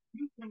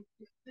 You can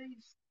get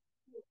these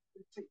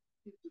to take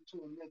people to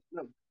a next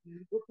level.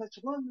 Because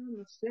one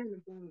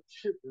understanding about the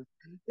children,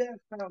 their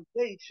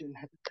foundation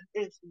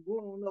is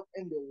growing up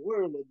in the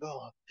world of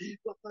God.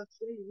 Because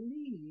they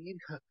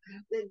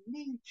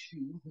need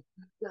you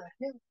to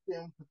help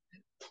them,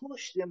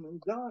 push them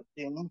and guard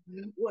them,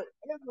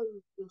 whatever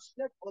the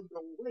step of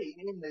the way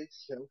in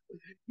themselves.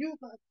 You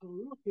got to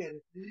look at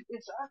it.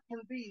 It's I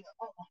can be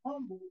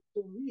humble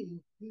to me,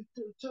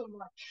 to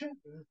my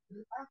children.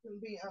 I can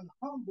be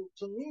unhumble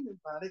to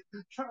anybody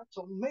trying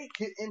to make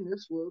it in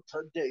this world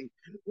today.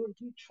 When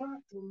you try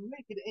to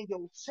make it in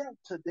yourself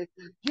today,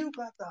 you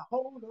got to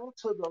hold on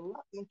to the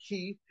lock and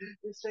key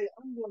and say,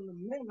 I'm going to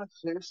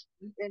manifest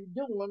and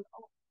doing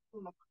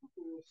on the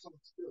conqueror of some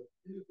stuff.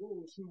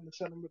 Oh, somebody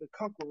telling me to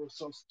conquer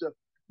some stuff.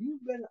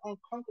 You've been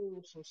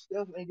unconqueror some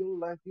stuff in your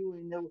life. You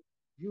ain't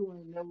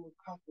never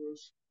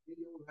conquerors in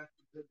your life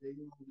today,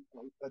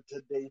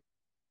 today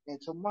and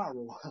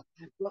tomorrow.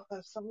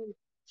 Because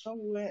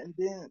somewhere and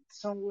then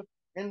somewhere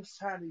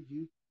inside of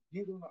you,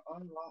 you're gonna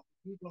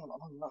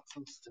unlock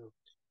some stuff.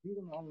 You're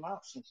gonna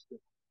unlock some stuff.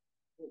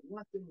 But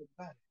one thing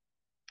about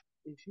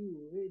it, if you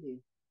ready,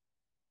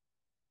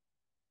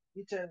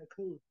 you tell the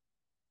coach,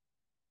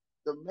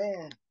 the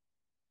man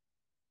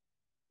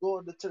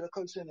go to the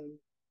coach and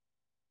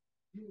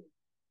you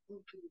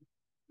want to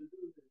do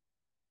this.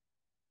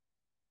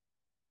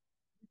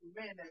 You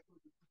the man that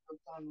put your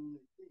son on the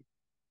team.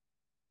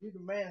 You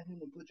the man who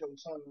put your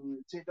son on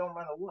the team. Don't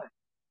matter what.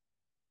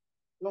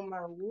 Don't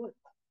matter what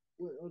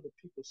other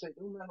people say.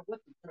 Don't matter what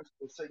the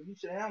principal say. You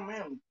say, I'm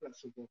the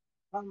principal.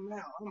 I'm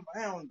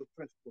the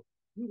principal.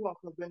 You walk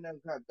up in there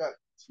and got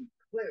some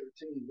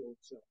clarity in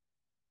yourself.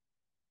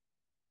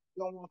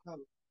 You don't walk up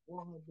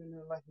in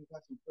there like you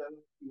got some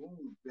clarity. You own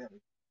the better.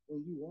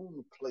 When you own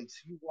the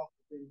place, you walk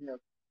up in there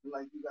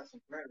like you got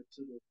some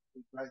gratitude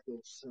about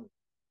yourself.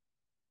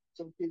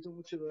 Some kids don't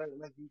want you to act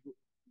like you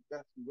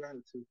got some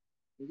gratitude.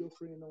 When your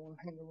friend don't want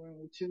to hang around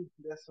with you,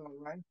 that's all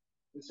right.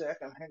 You say I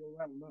can hang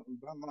around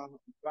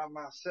by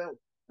myself.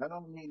 I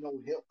don't need no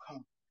help.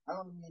 I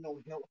don't need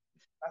no help.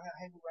 I can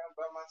hang around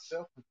by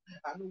myself.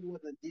 I know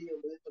what the deal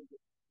is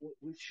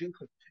with you.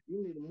 You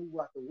need to move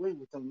out the way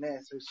with them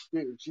nasty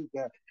spirits you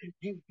got.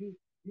 You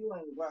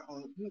ain't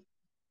welcome.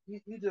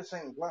 You just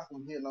ain't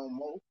welcome here no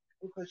more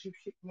because you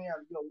kicked me out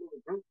of your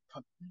little group.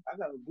 I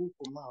got a group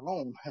of my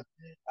own.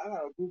 I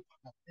got a group.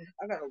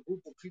 I got a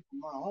group of people of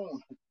my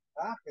own.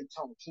 I can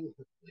talk to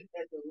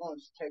at the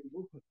lunch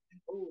table.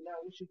 Oh, now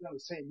what you gonna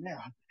say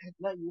now?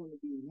 Now you want to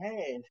be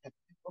mad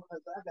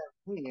because I got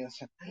friends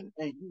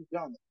and you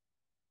don't.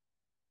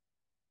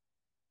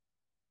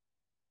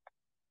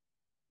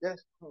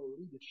 That's called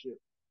leadership.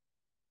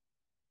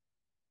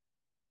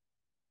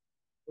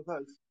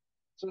 Because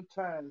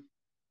sometimes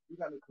you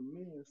got to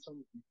command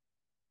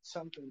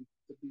something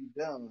to be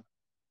done,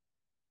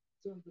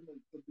 something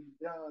to be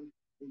done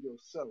in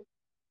yourself.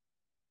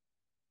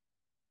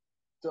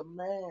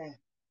 Command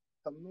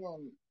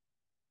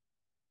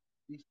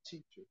these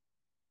teachers.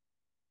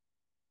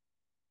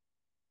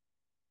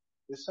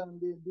 If son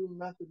didn't do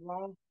nothing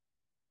wrong,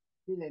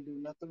 he didn't do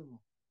nothing wrong.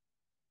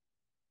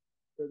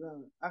 Because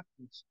I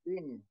can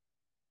stand,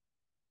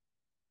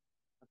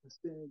 I can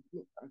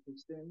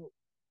stand up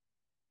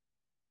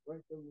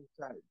right there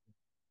beside you.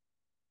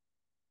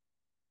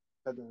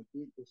 Because I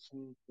did the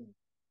same thing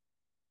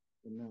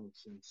when I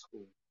was in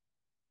school.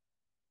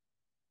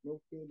 No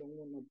kid don't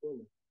want no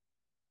bully.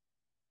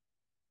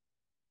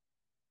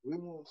 We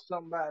want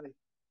somebody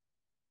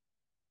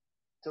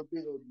to be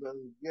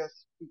the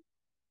guest speaker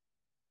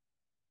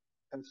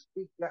and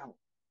speak out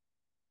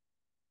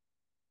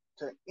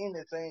to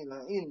anything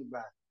or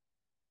anybody.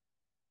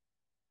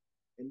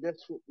 And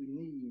that's what we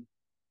need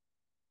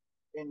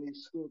in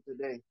this school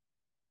today.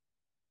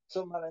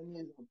 Somebody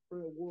needs a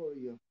prayer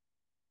warrior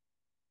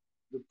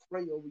to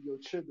pray over your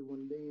children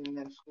when they in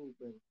that school,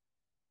 baby.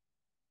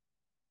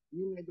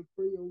 You need to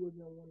pray over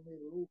them when they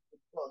load the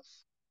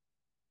bus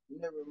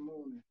every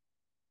morning.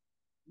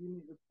 You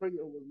need to pray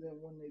over them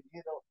when they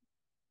get up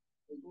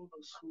and go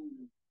to school.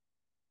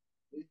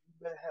 You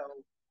better have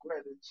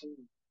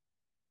gratitude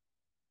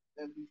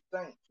and be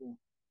thankful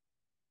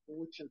for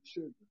what your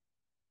children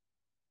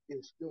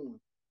is doing.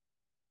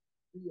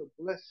 Be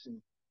a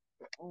blessing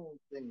for all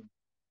things.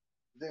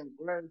 Then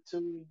gratitude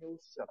in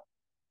yourself.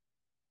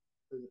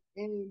 Because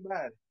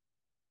anybody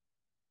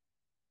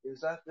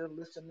is out there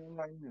listening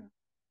right now,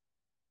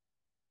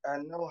 I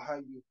know how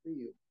you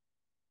feel.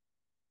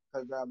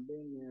 Because I've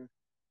been there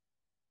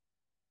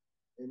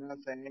and I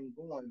say I ain't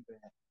going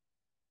back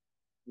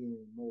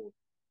anymore.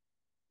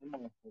 Come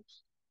on, folks.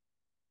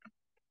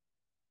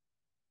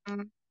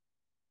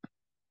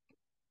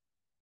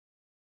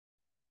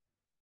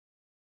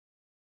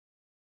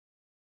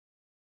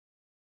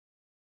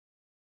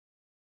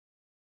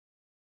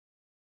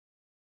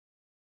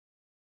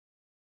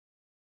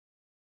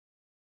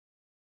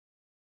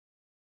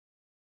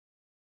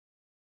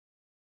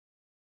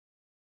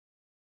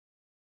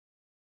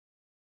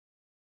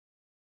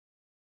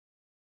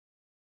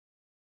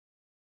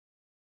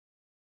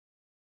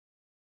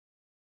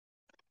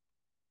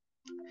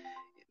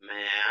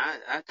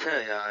 Man, I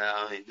tell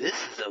y'all, I mean, this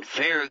is a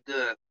very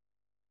good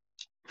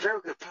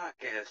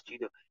podcast. You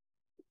know,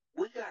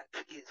 we got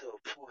to get to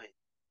a point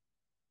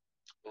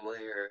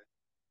where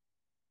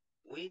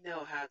we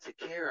know how to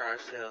carry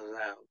ourselves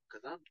out.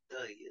 Because I'm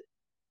telling you,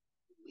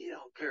 we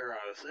don't carry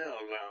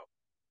ourselves out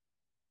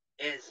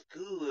as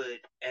good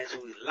as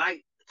we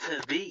like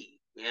to be.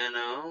 You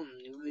know,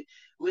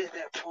 we're at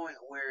that point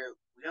where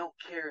we don't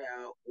carry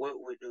out what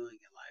we're doing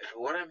in life.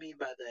 And what I mean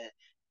by that,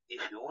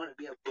 if you want to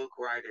be a book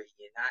writer,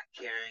 you're not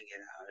carrying it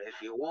out.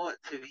 If you want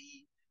to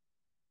be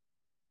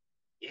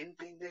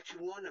anything that you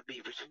want to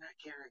be, but you're not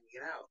carrying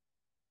it out.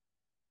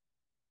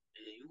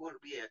 And you want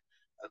to be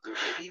a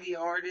graffiti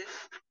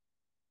artist,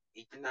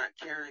 and you're not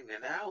carrying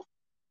it out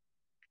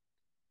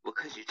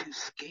because you're too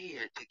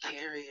scared to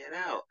carry it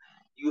out.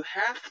 You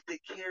have to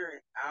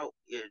carry out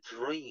your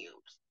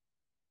dreams,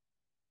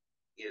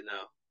 you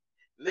know.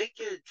 Make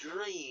your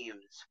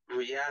dreams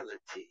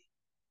reality.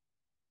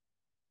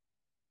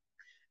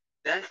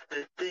 That's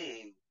the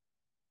thing.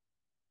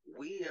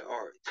 We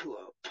are to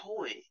a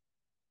point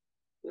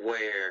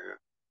where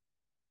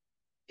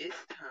it's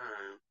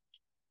time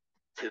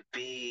to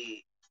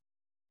be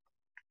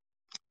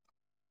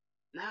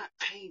not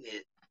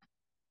painted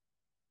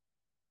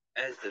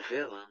as the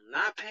villain.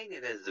 Not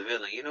painted as the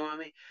villain, you know what I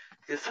mean?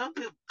 Because some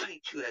people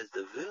paint you as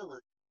the villain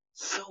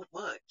so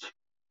much.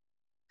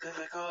 Because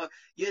like, oh,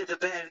 you're the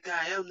bad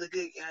guy, I'm the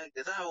good guy,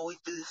 because I always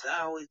do this,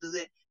 I always do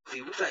that. See,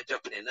 we're like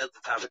jumping in another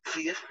topic.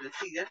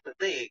 That's the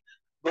thing.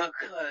 Because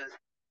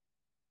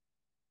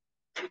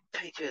people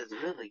paint you as a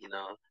villain, you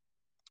know.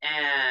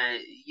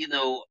 And, you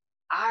know,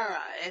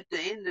 at the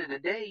end of the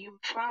day, you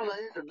probably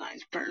is a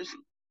nice person.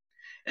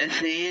 At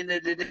the end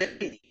of the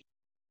day,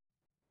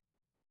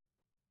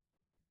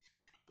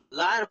 a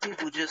lot of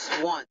people just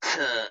want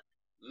to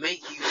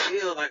make you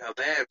feel like a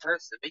bad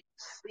person, make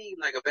you seem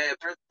like a bad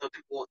person so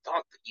people won't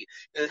talk to you.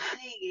 The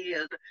thing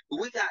is,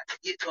 we got to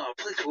get to a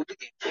place where we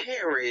can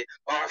carry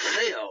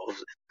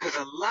ourselves. Because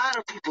a lot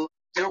of people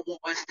don't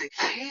want us to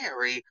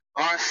carry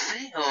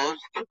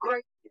ourselves to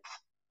greatness.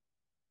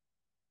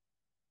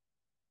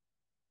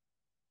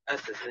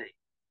 That's the thing.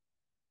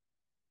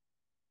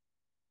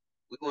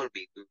 We want to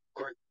be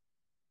great.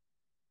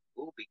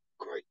 We'll be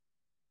great.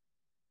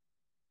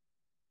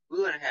 We're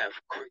going to have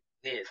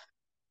greatness.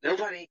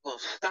 Nobody ain't going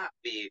to stop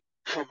me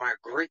from my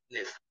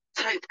greatness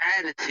type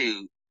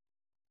attitude.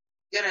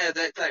 You gotta have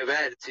that type of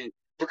attitude.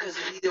 Because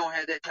if you don't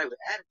have that type of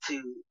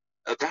attitude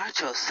about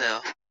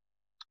yourself,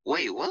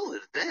 wait, what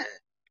was that?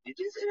 Did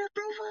you see that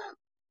profile?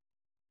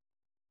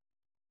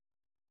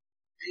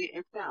 See,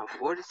 it's down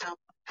 40 something,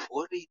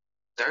 40,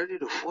 30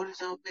 to 40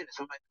 something minutes.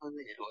 Somebody comes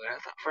in. Okay,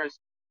 that's our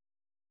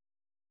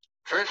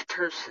first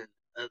person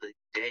of the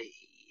day.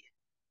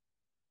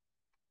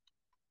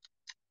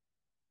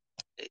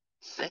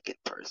 Second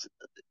person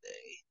of the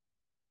day.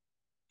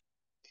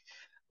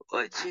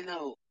 But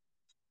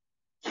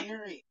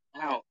carry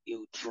out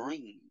your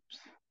dreams.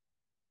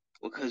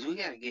 Because we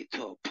gotta get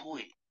to a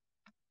point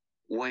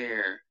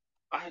where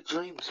our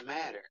dreams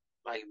matter.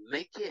 Like,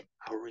 make it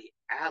a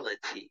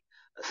reality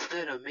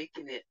instead of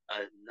making it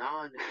a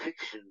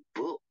non-fiction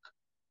book.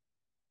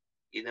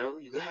 You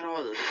got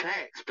all the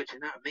facts, but you're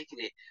not making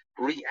it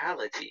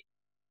reality.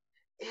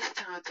 It's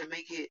time to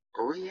make it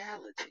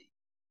reality.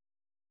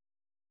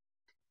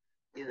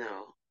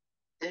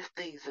 There's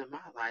things in my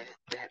life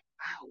that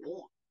I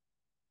want.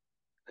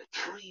 A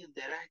dream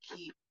that I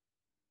keep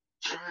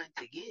trying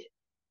to get.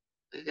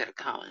 We got a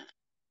comment.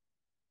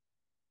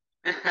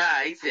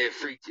 He said,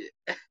 preach it.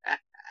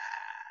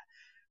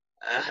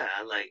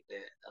 I like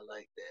that. I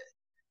like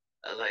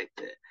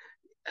that.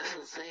 That's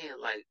what I'm saying.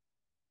 Like,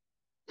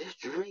 there's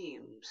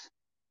dreams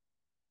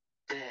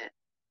that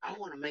I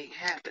want to make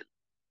happen.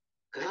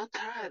 Because I'm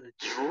tired of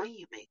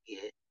dreaming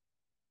it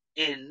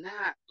and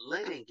not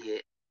letting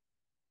it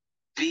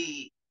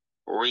be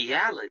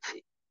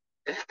reality.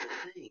 That's the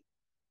thing.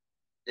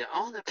 The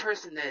only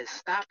person that is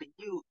stopping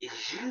you is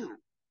you.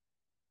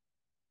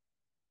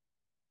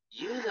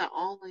 You're the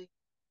only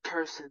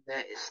person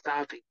that is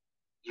stopping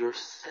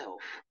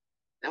yourself.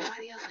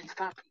 Nobody else ain't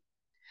stopping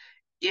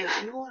you.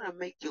 If you want to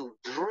make your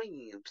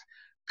dreams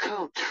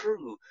come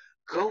true,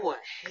 go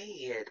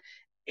ahead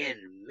and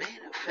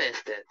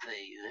manifest that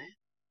thing, man.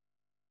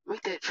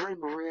 Make that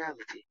dream a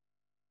reality.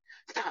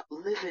 Stop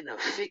living a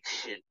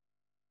fiction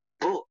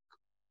book.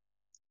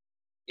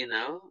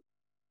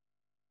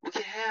 We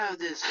can have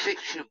this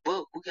fiction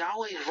book. We can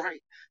always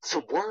write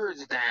some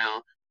words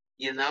down.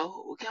 We can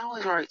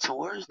always write some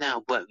words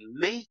down, but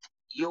make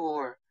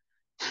your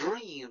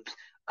dreams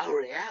a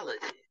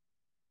reality.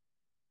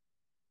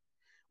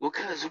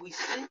 Because we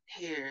sit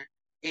here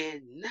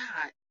and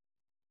not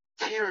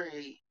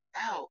carry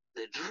out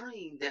the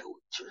dream that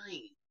we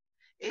dream.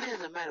 It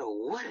doesn't matter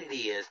what it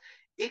is.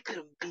 It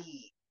could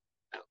be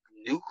a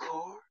new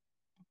car.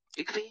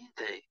 It could be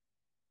anything.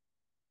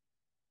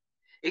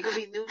 It could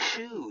be new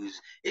shoes.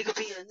 It could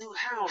be a new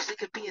house. It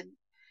could be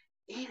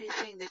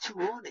anything that you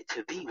want it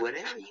to be.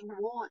 Whatever you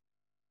want,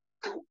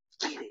 go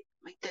get it.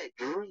 Make that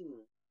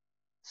dream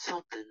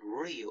something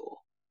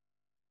real.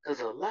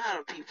 Because a lot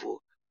of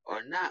people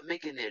are not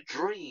making their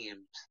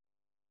dreams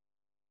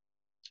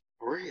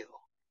real.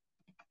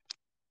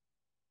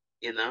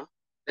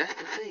 That's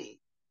the thing.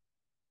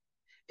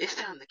 It's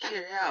time to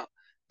carry out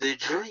the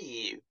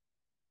dream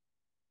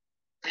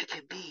that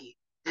can be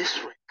this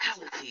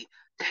reality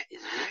that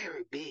is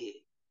very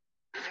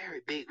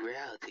big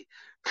reality.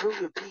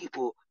 Proving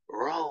people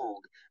wrong.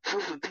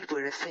 Proving people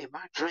that say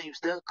my dreams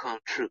don't come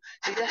true.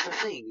 See, that's the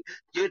thing.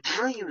 Your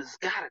dreams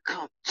gotta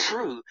come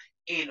true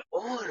in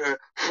order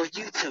for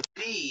you to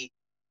be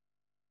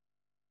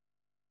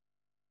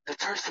the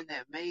person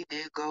that made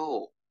their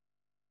goal.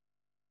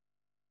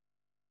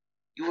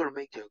 You wanna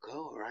make your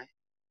goal, right?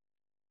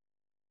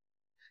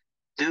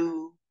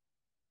 Do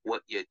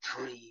what your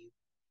dream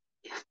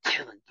is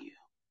telling you.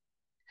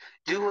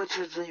 Do what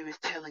your dream is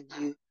telling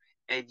you,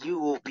 and you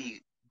will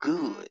be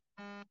good.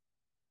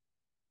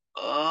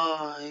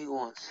 Oh, he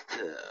wants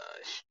to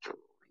stream.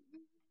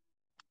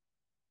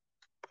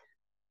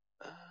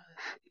 Let's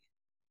see.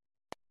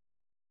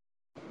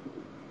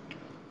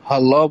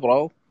 Hello,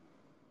 bro.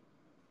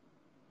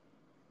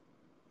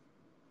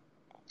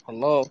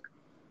 Hello.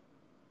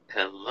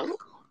 Hello?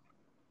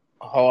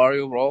 How are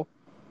you, bro?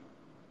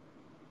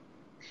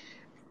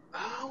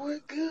 Oh, we're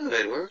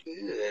good. We're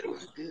good. We're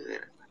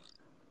good.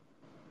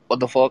 What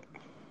the fuck?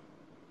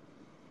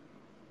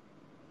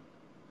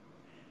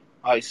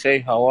 I say,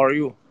 how are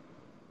you?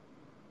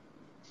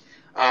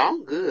 Oh,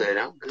 I'm good.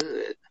 I'm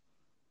good.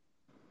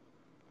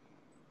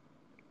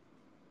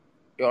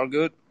 You are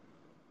good?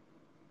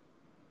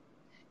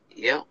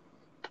 Yep.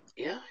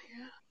 Yeah,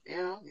 yeah.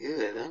 Yeah, I'm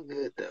good. I'm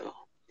good, though.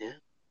 Yeah.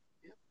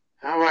 Yeah.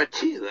 How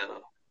about you,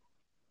 though?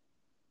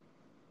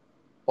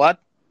 What?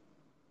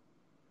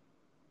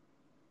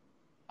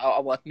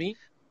 About me?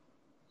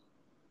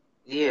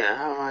 Yeah,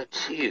 how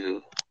about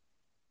you?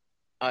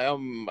 I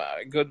am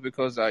good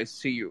because I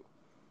see you.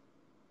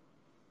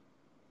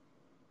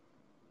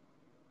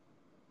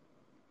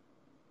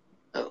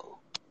 Oh,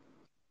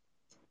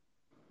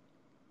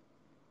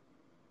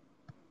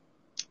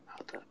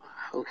 I thought my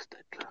host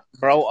had dropped.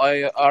 Bro,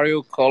 are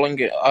you calling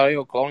it? Are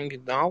you calling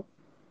it now?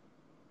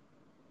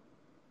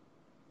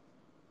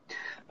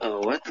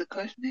 Oh, what the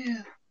question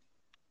is?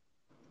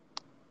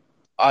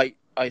 I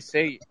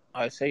say,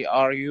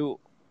 are you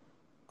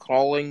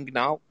calling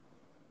now?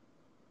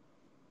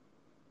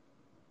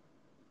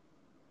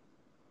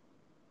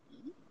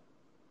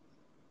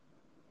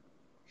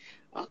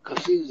 I'm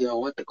confused on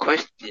what the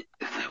question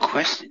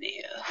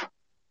is.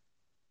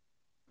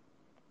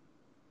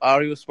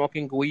 Are you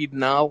smoking weed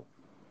now?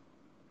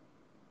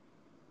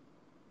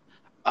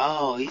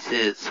 Oh, he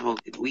said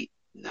smoking weed.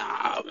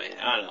 Nah, man,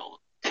 I don't.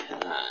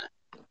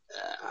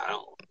 I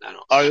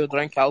don't Are you smoke.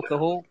 drink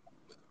alcohol?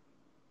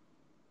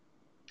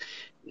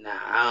 Nah,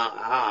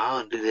 I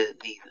don't do that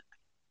neither.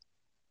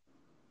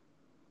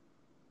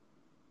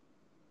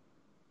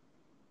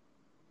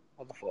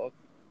 What the fuck?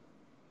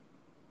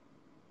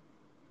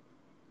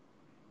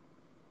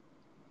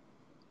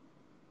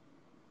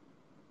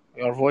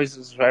 Your voice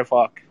is very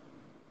fuck.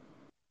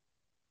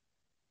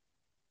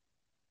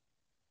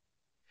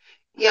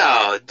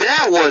 Yo,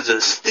 that was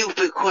a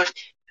stupid question.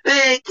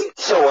 Man,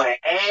 get your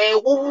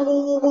ass woo,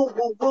 woo, woo,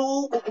 woo,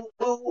 woo, woo,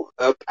 woo,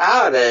 up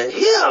out of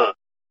here.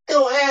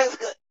 Don't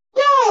ask her.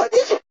 Yo,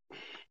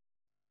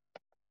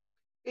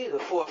 he's the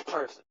fourth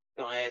person.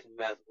 Don't ask me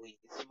about weed.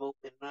 You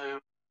smoking now?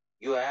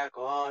 You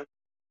alcoholic?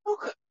 Don't,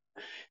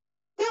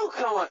 don't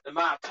come up to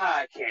my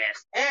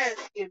podcast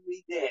asking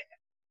me that.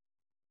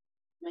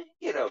 Man,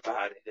 get up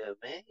out of here,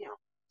 man. You know,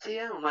 see,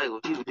 I don't like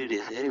when people do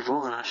this. They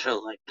ruin our show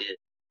like that.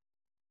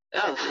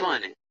 That was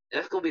funny.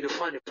 That's gonna be the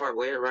funny part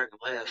where everybody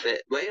can laugh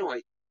at. But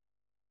anyway,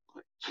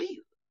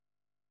 Jesus,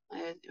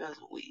 man, that's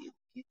weird.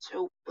 Get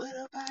your butt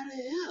up out of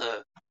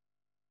here.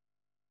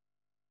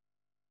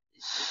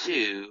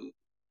 Shoot.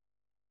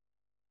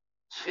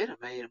 Should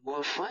have made it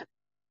more fun.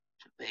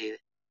 Should have made it.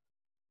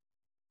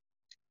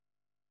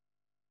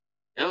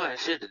 You know what I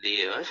should have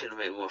did? I should have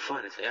made it more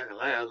fun. Say I can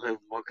laugh. I was like,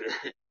 more good.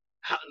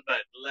 I was about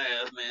to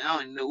laugh, man. I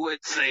don't even know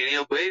what to say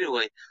now. But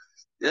anyway,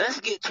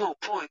 let's get to a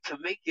point to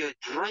make your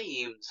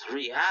dreams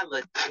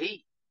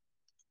reality.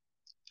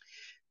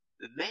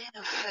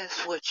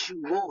 Manifest what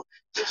you want.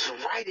 Just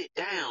write it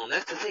down.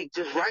 That's the thing.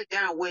 Just write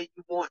down where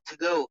you want to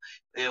go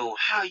and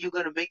how you're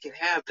going to make it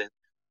happen.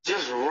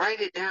 Just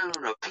write it down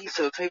on a piece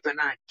of paper, and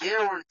I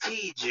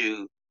guarantee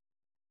you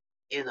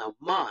in a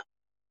month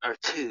or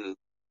two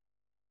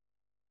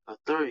or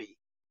three,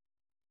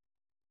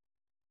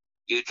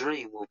 your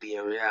dream will be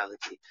a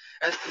reality.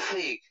 That's the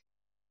thing.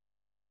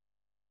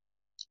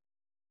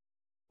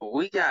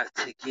 We got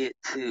to get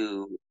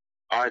to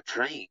our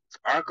dreams,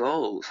 our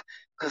goals,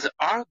 because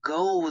our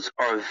goals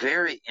are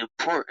very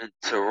important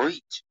to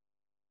reach.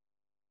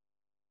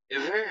 They're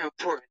very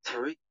important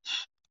to reach.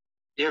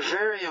 They're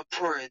very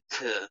important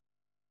to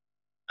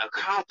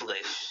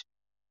accomplish.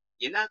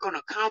 You're not going to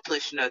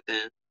accomplish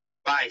nothing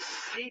by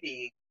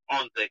sitting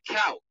on the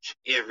couch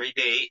every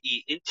day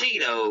eating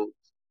Cheetos.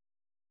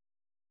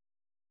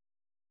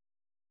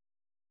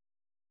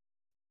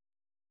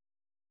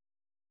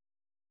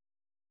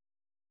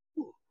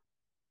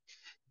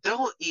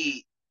 Don't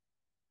eat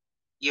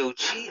your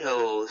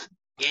Cheetos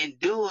and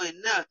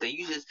doing nothing.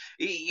 You just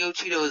eating your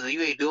Cheetos and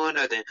you ain't doing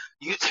nothing.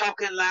 You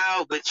talking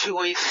loud, but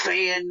you ain't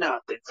saying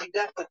nothing. See,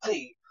 that's the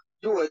thing.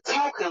 You are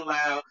talking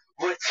loud,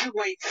 but you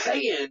ain't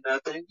saying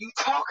nothing. You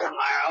talking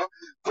loud,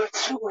 but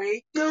you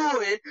ain't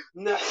doing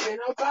nothing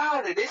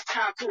about it. It's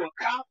time to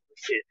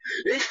accomplish it.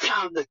 It's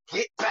time to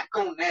get back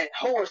on that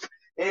horse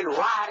and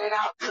ride it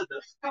out to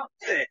the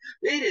sunset.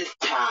 It is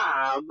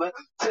time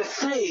to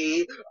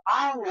say,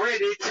 I'm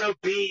ready to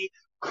be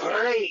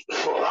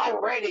grateful.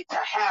 I'm ready to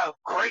have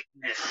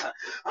greatness.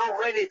 I'm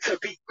ready to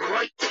be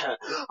great.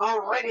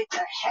 I'm ready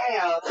to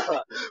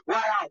have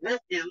what I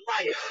want in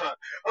life.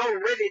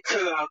 I'm ready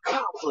to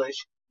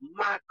accomplish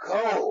my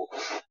goals.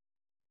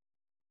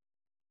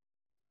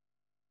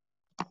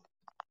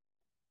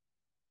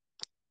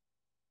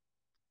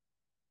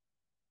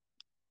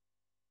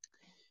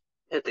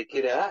 I had to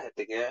get it. I had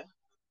to get it.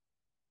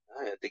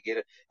 I had to get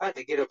it. I had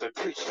to get up and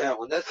preach that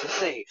one. That's the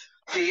thing.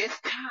 See, it's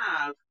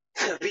time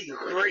to be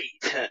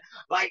great.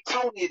 Like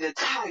Tony the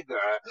Tiger.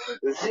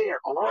 They're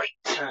great.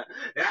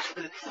 That's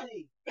the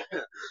thing.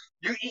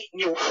 You eating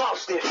your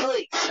frosted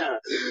flakes.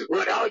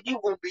 But are you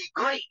gonna be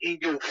great in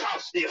your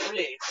frosted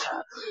flakes?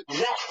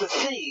 That's the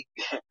thing.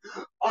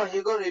 Are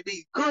you gonna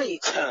be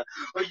great?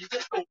 Or you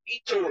just gonna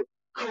eat your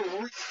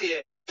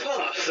Reese's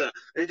Puffs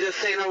and just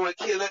say, "I want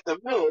to kill at the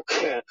milk"?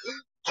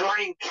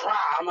 Drain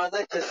dry. I'm gonna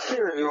let the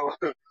cereal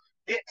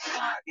get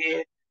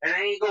soggy, and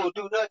I ain't gonna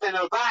do nothing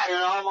about it.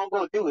 All I'm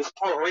gonna do is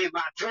pour away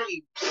my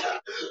dreams.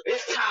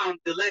 It's time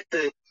to let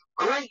the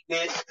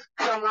greatness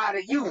come out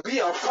of you. Be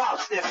a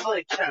frosted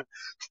flake.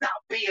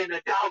 Stop being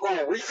a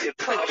doggone Reese's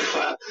Puff.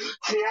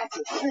 See, that's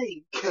the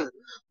thing.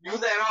 You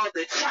let all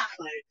the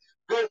chocolate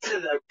go to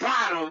the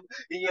bottom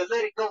and you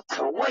let it go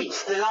to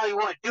waste, and all you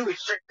want to do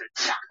is drink the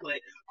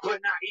chocolate but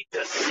not eat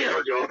the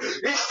cereal.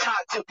 It's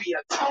time to be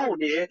a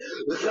Tony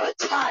the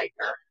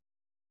Tiger.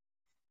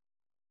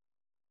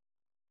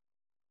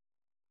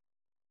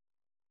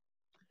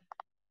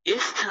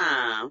 It's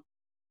time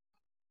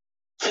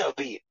to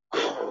be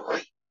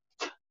great.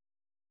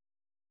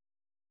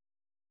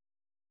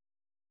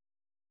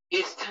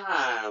 It's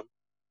time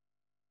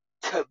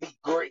to be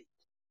great.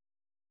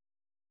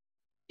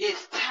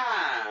 It's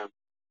time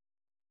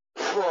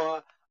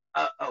for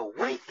an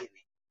awakening.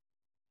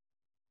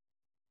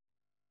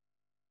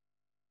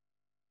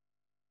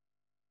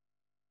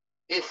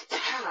 It's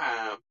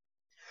time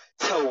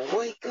to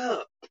wake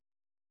up.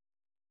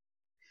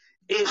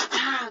 It's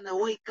time to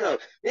wake up.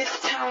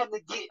 It's time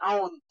to get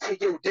on to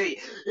your day.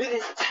 It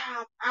is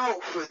time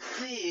out for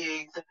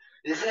things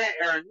that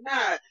are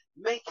not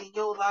making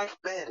your life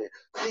better.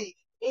 See,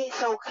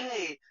 it's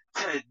okay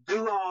to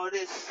do all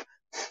this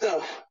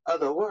stuff of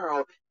the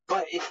world,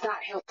 but it's not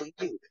helping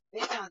you.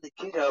 It's time to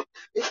get up.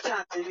 It's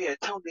time to be a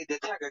Tony the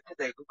Tiger to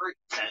the great.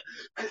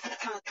 Because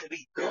it's time to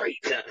be great.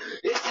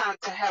 It's time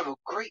to have a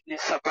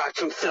greatness about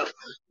yourself.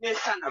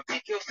 It's time to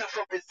pick yourself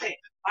up and say,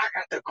 I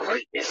got the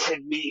greatness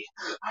in me.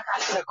 I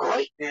got the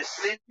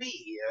greatness in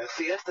me.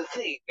 See, that's the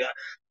thing.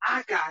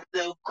 I got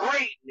the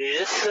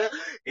greatness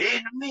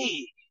in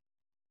me.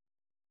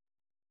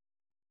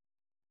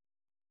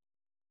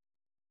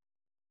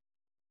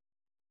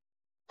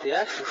 See,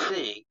 that's the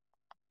thing.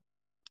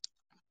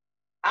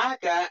 I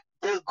got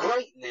the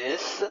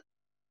greatness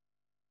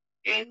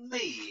in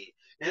me.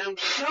 And I'm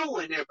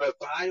showing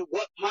everybody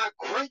what my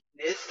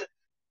greatness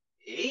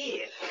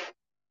is.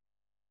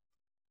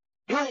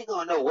 You ain't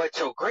gonna know what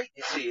your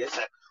greatness is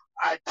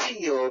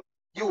until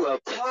you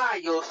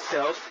apply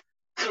yourself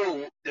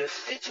to the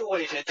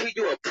situation, until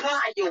you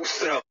apply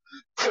yourself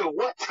to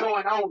what's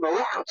going on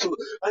around you,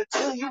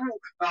 until you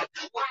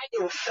apply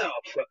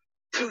yourself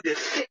to the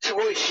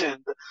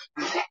situation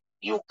that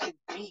you can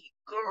be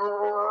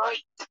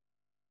great.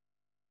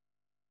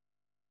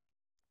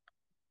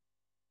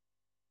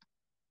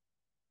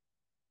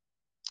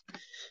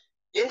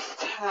 It's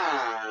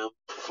time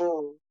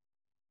for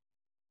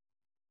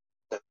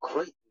the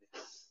greatness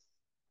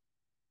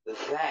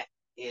that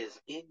is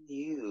in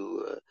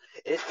you.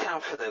 It's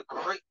time for the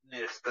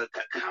greatness to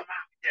come out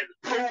and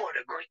pour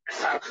the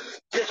greatness out.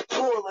 Just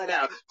pull it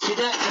out. See,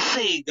 that's the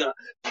thing.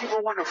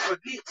 People want to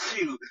forget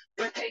you,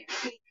 but they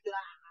think,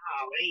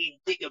 they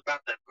ain't think about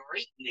the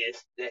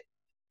greatness that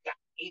got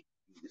in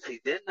you. See,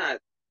 they're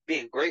not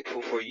being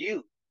grateful for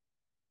you.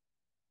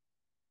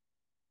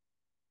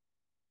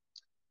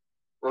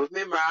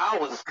 Remember, I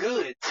was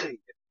good to you.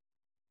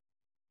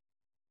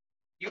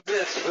 You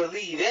best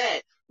believe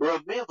that.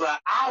 Remember,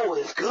 I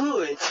was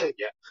good to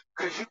you.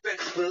 Cause you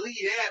best believe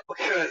that,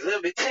 because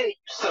let me tell you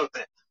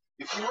something.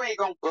 If you ain't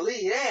gonna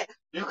believe that,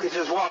 you can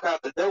just walk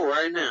out the door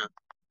right now.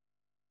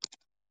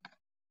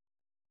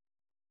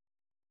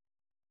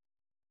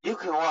 You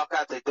can walk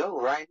out the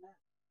door right now.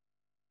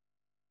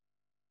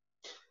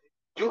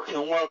 You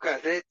can walk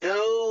out that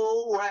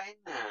door right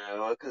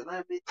now. Cause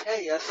let me tell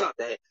you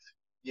something.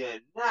 You're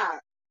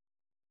not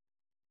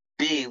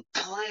being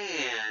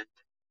planned.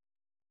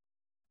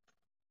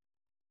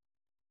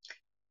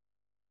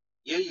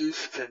 You're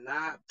used to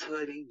not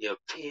putting your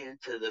pen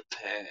to the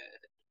pad.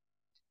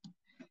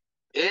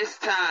 It's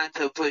time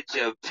to put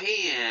your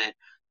pen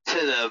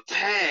to the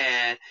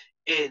pad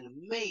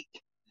and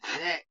make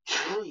that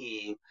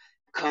dream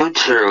come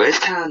true. It's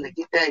time to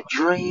get that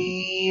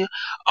dream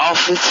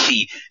off its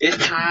feet. It's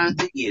time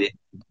to get it.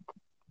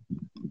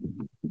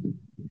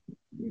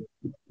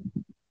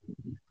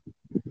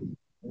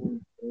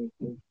 And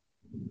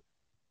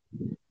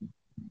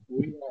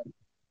we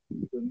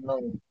have to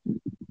know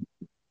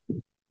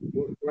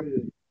what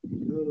greater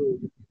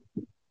good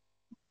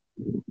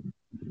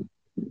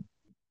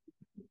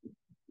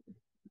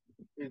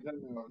is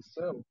in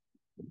ourselves.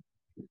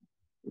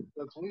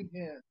 Because we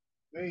can't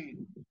make,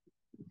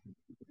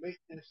 make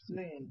this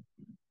thing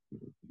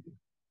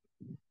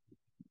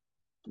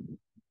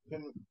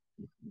can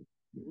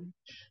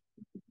reach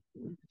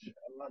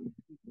a lot of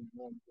people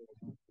want to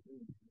do.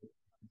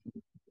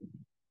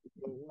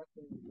 But one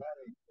thing about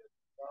it is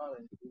God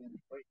is doing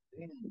great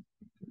things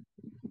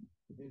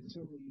in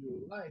some of your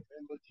life,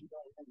 and but you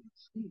don't want to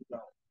see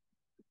God.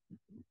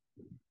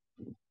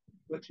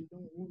 But you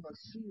don't want to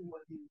see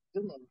what He's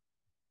doing.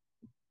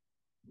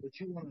 But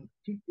you want to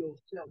keep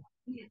yourself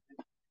hidden.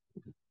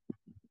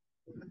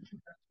 But you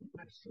got to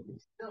mess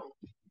yourself.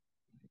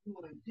 You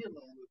ain't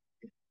dealing with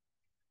it.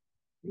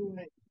 You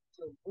ain't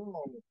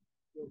surrounded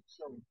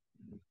yourself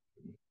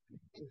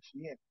just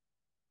yet.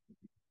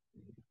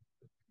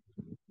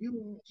 You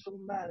want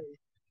somebody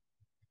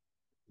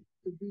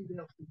to be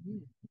there for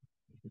you,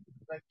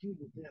 like you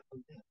were there for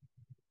them.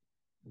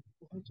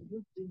 Because the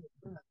good thing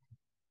about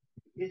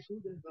it is we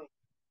got to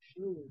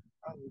show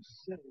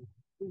ourselves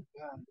who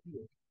God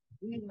is.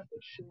 We have to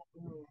show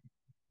them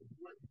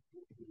what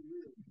He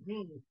really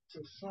means to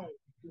something.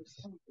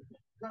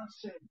 God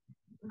said,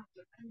 not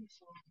to pay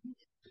some heed.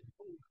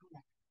 Oh, come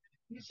on.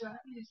 He said,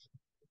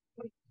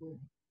 grateful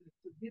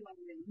to get on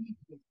their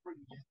knees and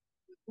praise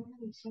you. When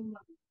is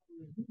somebody on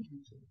their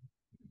knees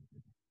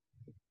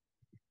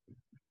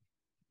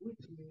with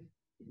me?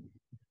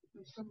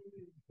 Because some of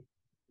you,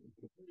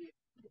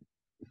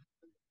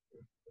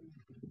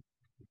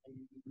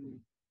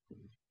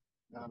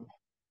 um,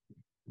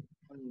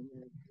 when you're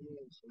in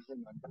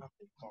a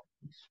doctor's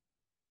office,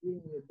 you're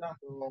in your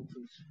doctor's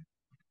office,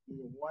 and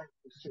your wife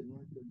is sitting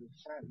right there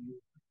beside you,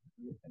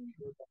 and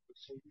your doctor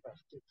say you got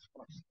 6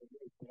 months to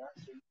live, and I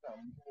say you got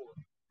more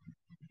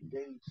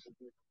days to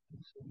live.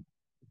 So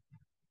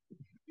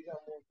you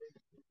got more days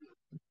to live.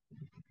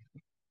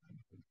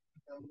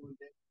 You got more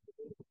days to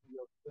live for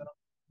yourself,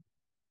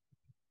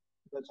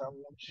 because I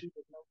want you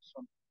to know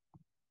something.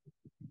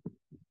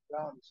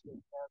 God is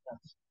going to have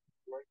that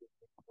greater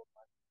thing for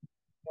life.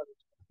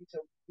 He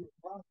said, when you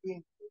rock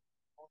in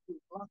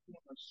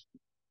us,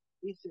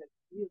 he said,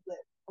 give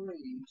that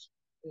praise.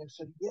 And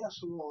said,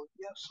 yes, Lord,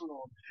 yes,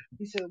 Lord.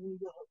 He said, when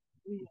God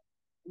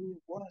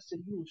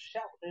said you was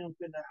shouting up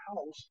in the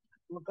house,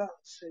 well, God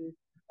said,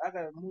 I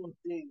got more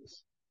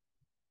things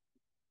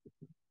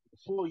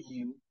for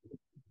you.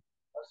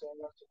 I said, I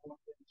got some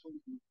more things for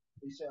you.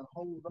 He said,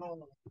 hold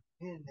on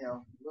in there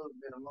a little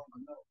bit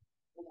longer. No.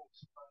 I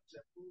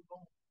said, hold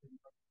on.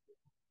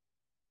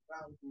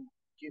 God will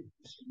give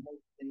you some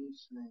more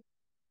things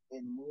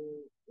and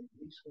more, and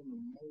he's going to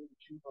mold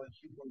you like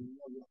you're going to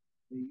never,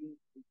 and you're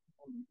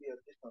going to be a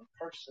different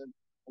person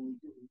when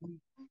you be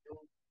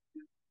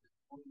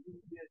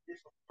a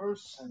different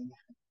person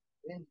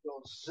in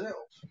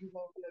yourself. You're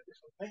going to be a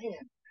different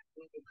man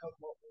when you come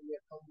up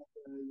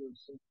in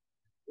yourself.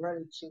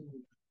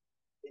 Gratitude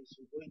is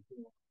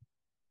waiting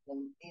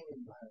on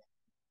anybody.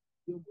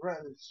 Your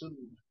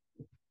gratitude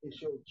is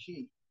your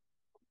key.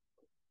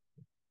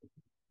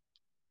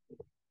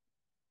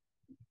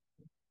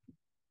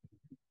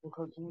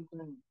 Because one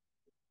thing,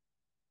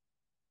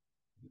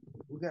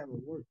 we got to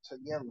work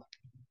together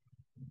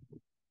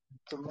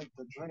to make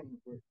the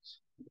dream work.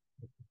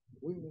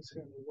 We just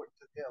got to work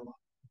together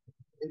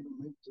and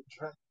make the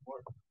dream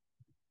work.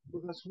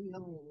 Because we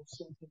know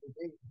something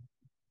today,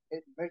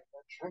 it make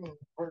the dream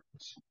work.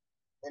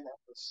 And at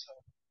the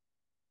same,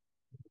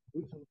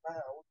 we can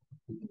vow,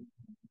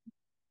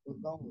 the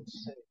Lord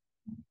said,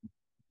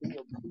 be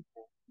a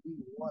people, be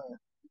one,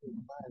 be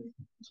united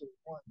to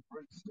one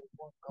grace, to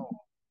one God.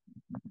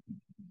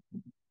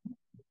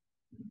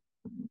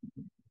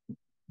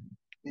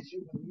 If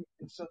you can make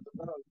yourself the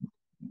value,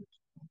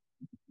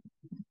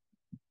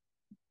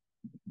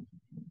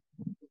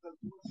 because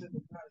once in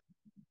the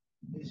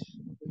value is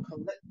the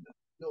collective,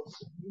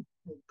 you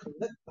can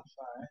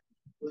collectivify,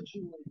 but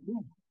you ain't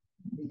move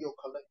in your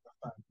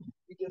collectivify.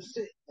 You just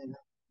sit in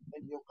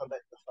your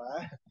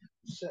collectivify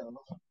self,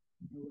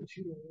 and what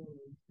you don't want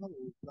to know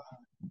is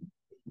God.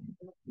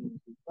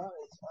 God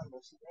is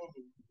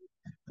understanding you.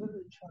 God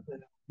is trying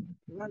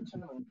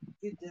to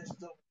get that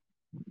stuff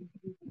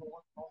you've been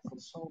working on for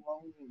so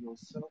long in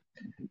yourself,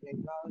 and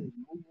God is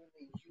moving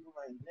in you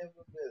like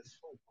never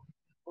before.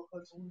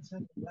 Because when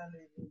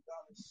somebody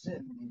God is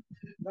sending me,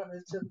 God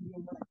is telling you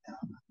right now,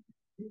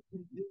 you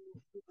can do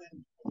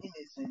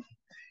anything.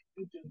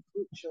 You just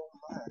put your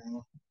mind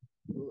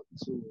up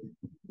to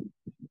it.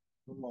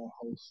 Come on,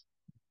 host.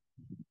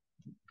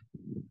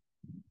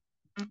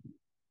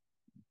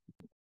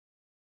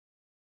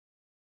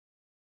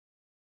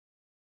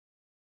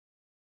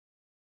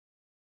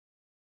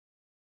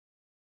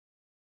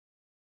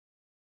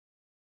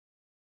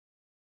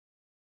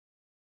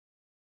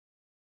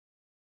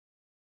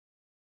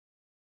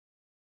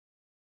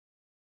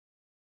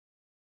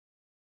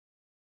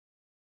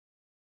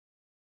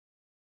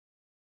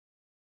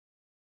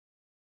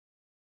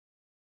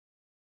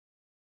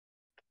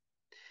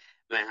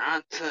 Man,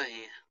 I'm telling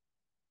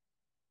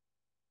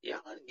you,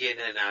 y'all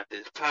getting out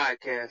this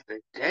podcast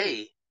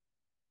today.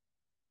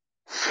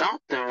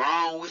 Something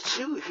wrong with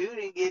you if you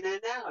didn't get in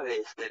out of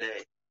this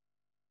today.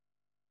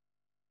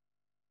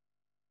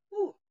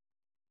 Whew,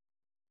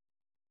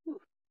 whew.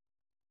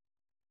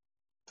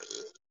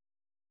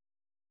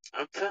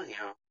 I'm telling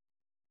y'all,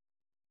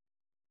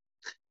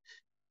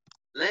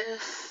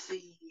 let's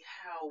see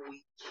how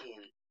we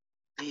can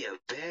be a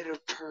better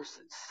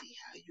person. See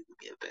how you can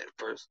be a better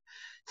person.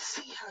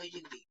 See how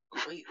you can be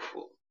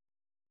grateful.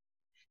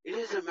 It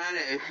doesn't matter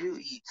if you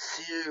eat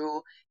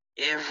cereal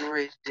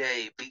every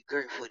day. Be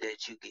grateful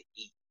that you can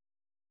eat.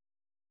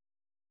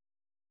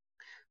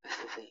 That's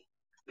the thing.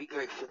 Be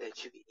grateful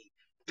that you can eat.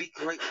 Be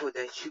grateful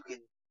that you can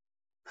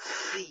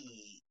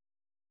see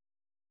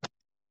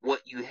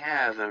what you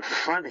have in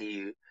front of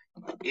you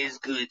is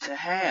good to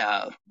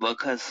have,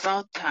 because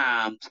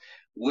sometimes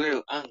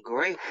we're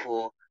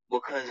ungrateful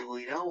because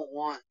we don't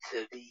want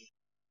to be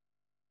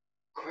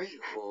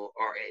grateful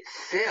or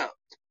accept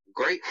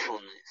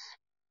gratefulness.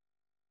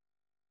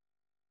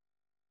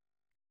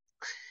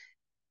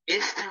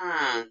 It's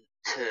time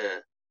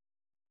to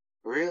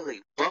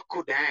really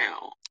buckle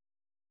down,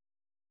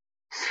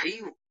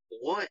 see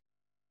what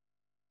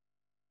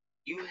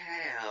you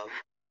have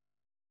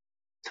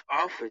to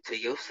offer to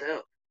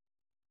yourself,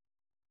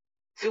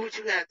 See what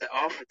you have to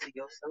offer to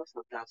yourself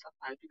sometimes.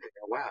 Sometimes you think,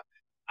 wow,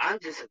 I'm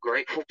just a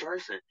grateful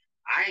person.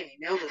 I ain't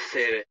never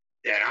said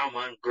that I'm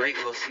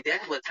ungrateful. See,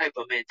 that's what type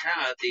of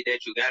mentality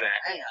that you gotta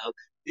have.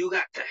 You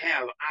got to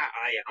have,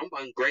 I'm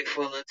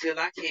ungrateful until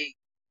I can't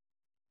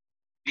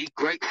be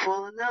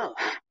grateful enough.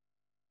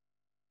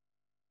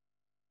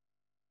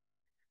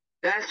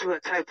 That's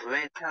what type of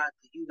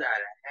mentality you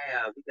gotta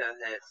have. You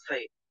gotta have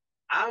faith.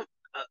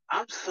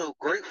 I'm so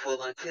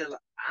grateful until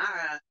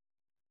I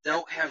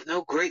don't have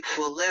no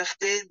grateful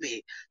left in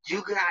me.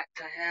 You got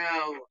to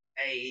have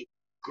a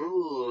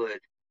good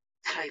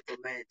type of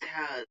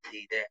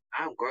mentality that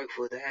I'm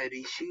grateful to have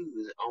these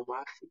shoes on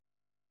my feet.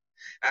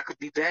 I could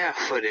be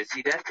barefooted.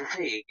 See, that's the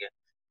thing.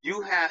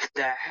 You have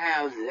to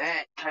have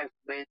that type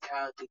of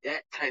mentality,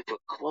 that type of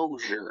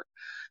closure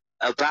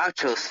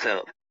about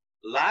yourself.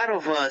 A lot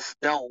of us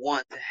don't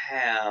want to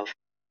have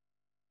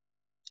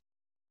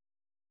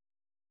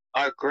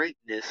our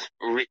greatness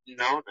written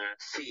on us.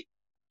 See,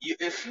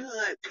 if you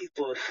let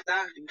people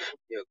stop you from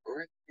your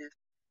greatness,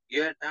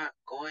 you're not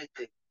going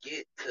to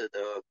get to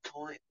the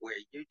point where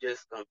you're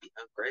just going to be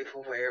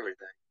ungrateful for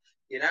everything.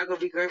 You're not gonna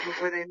be grateful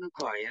for that new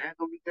car. You're not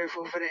gonna be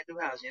grateful for that new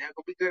house. You're not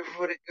gonna be grateful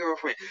for that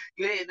girlfriend.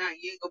 You ain't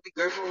gonna be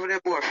grateful for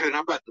that boyfriend.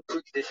 I'm about to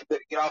preach this. You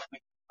better get off me.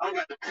 I'm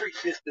about to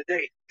preach this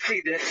today.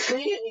 See,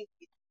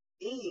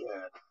 is,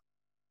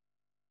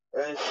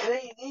 the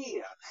thing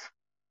is,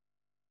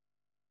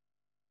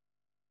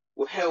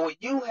 well, when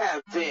you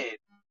have been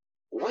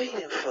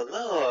waiting for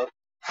love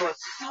for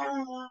so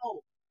long.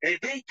 And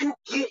then you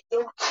get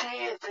your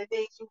chance and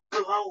then you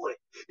blow it.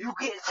 You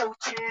get your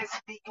chance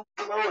and then you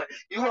blow it.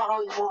 You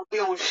always want to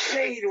be on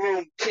Shade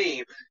Room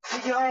team.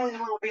 See, you always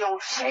want to be on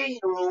Shade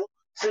Room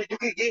so you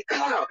can get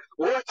clout.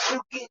 Once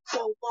you get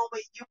your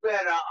moment, you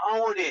better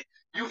own it.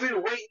 You've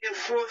been waiting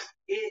for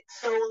it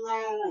so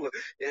long.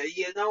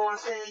 You know what I'm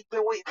saying? You've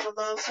been waiting for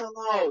love so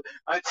long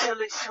until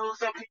it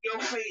shows up in your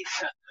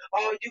face.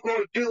 All you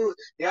gonna do,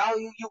 all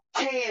you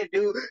can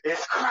do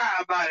is cry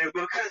about it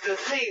because the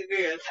thing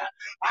is,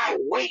 I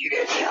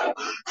waited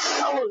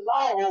so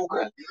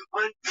long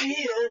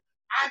until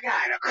I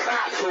gotta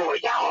cry for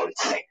it. Y'all ain't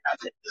saying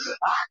nothing.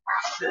 I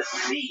got to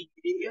see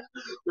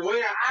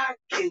where I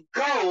can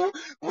go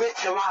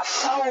with my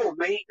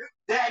soulmate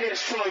that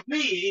is for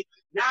me,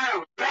 not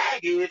a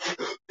baggage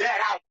that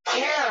I'm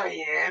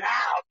carrying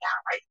out.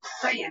 Y'all ain't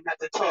saying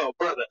nothing to a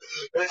brother.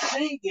 The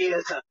thing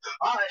is,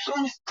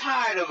 who's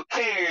tired of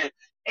carrying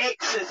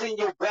X's in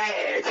your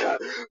bag?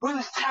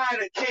 Who's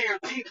tired of carrying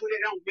people that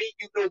don't mean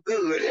you no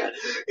good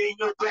in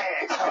your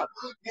bag?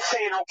 You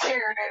saying I'm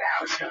carrying it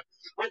out.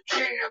 I'm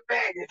carrying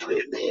baggage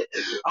with me.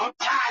 I'm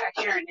tired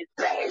of carrying this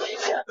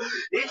baggage.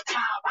 It's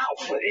time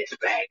out for this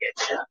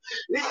baggage.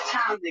 It's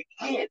time to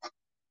get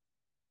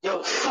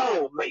your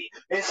soulmate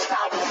and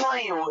stop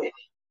playing with it.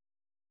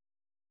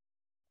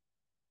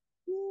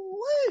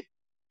 Woo-wee.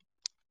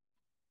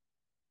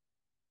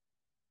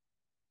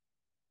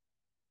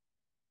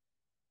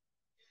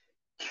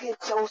 Get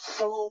your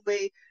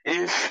soulmate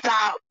and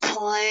stop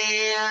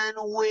playing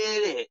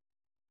with it.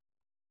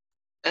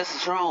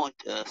 That's wrong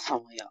with some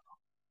of y'all.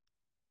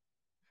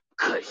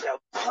 Cause you're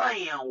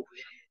playing with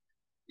it.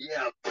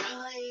 You're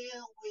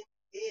playing with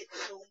it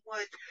so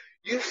much.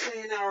 You're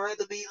saying I'd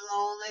rather be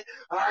lonely,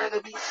 I'd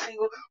rather be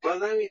single,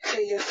 but let me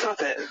tell you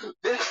something.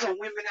 There's some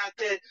women out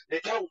there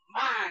that don't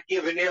mind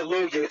giving their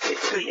loyalty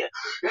to you.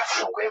 There's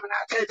some women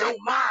out there that don't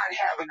mind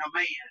having a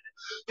man.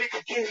 They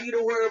can give you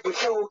the word,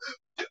 but your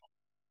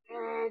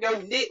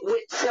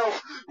nitwit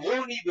self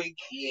won't even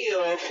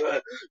give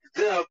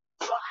the,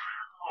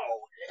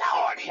 oh,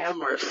 Lord have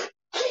mercy.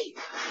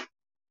 Jesus.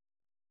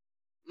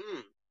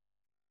 Mm.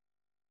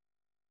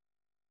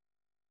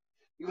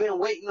 You've been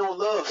waiting on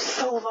love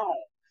so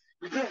long.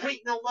 You've been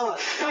waiting on love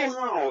so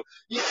long.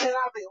 You said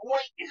I've been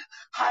waiting.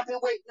 I've been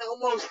waiting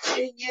almost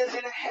 10 years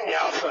and a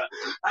half.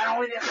 I done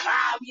waited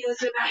 5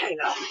 years and a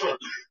half.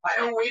 I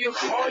done waited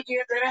 4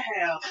 years and a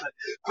half.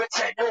 But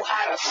you know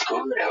how to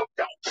screw it up,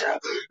 don't you?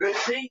 The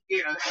thing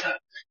is,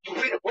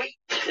 you've been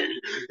waiting.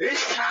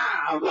 It's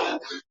time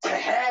to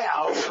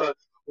have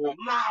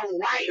my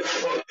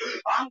wife.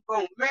 I'm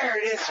gonna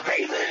marry this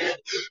baby.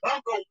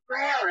 I'm gonna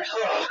marry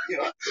her.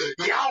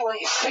 Y'all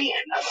ain't saying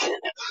nothing.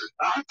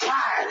 I'm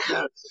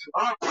tired.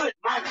 I'm putting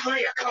my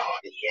prayer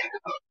card in.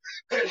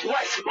 Cause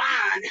what's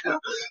mine,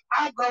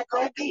 I'm gonna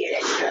go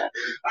get it.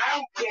 I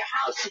don't care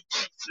how she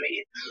treats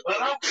me. As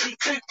long as she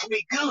treats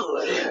me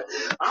good,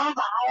 I'm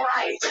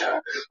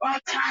alright. I'm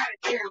tired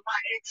of carrying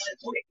my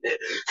exes with me.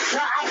 So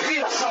I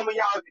feel some of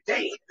y'all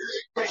today.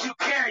 Cause you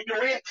carrying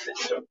your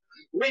exes.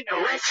 We're in the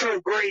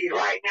retrograde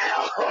right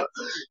now.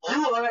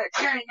 You are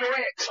carrying your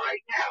ex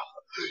right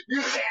now.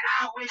 You said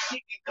I wish he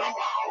could go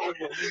on,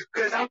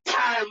 cause I'm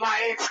tired of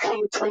my ex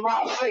coming to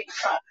my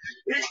face.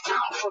 It's time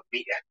for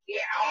me to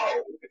get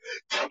home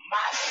to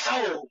my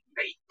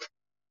soulmate.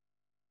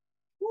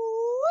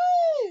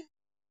 Woo-wee.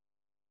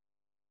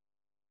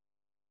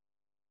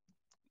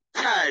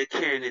 Tired of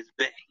carrying this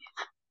baggage.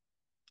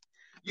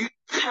 You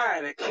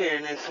tired of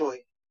carrying this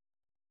weight.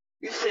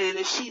 You saying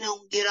if she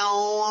don't get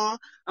on,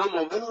 I'm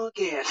a blow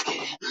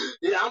gasket.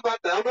 Yeah, I'm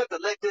about to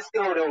let this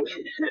go though.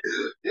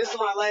 This is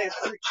my last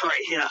preach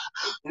right here,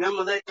 and I'm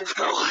gonna let this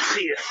go.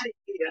 See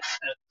yes.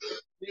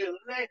 You're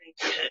letting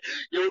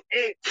your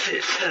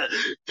exes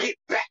get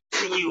back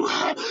to you.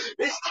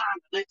 It's time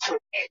to let your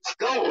ex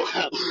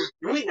go.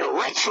 We know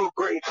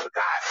retrograde for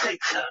God's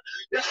sake.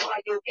 That's why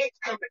your ex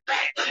coming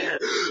back.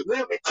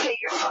 Let me tell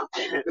you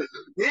something.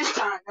 It's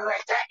time to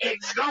let that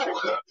ex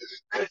go.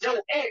 Cause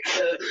your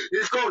ex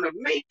is gonna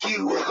make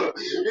you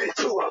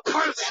into a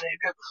person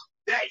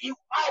that you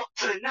ought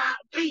to not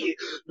be.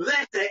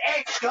 Let the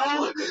ex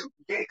go.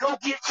 Then go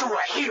get you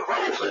a hero.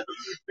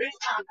 It's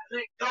time to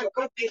let go.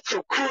 Go get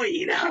your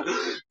queen.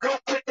 Go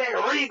put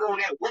that ring on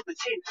that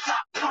woman's head. Stop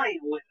playing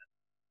with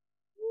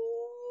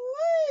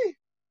her.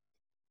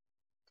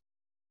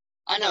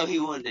 I know he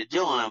wanted to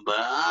join, but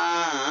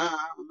I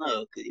don't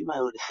know, cause you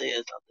might would have said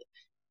something.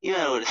 You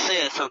might would have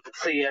said something.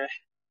 See,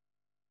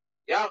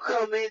 y'all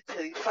come into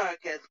these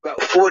podcasts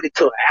about 40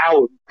 to an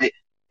hour.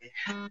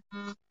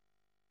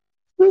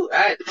 Ooh, I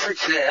had to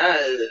preach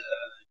that.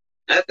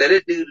 After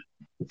that dude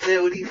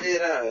said what he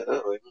said,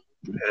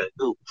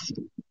 ooh.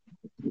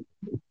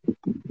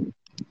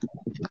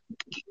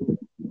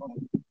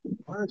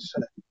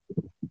 Mindset.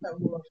 That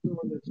was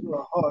doing this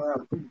little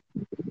hard out.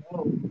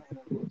 Oh man,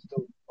 that was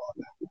so hard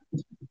out.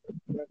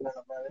 I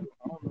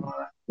don't know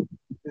how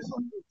this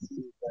on the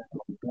feedback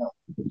on the ground.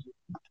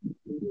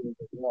 We did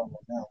the ground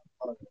now.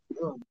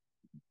 Good.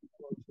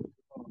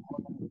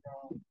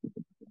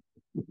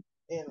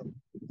 And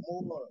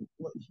more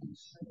what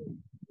he's saying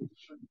is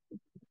true.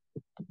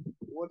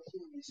 What he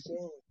is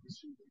saying is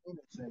true to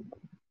anything.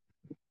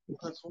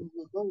 Because when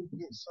you go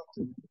get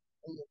something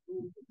and you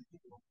move to the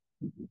hero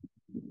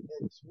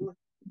and it's working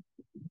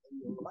in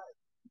your life,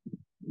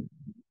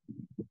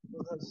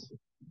 because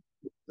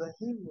the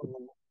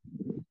hero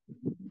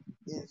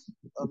is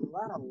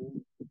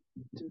allowed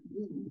to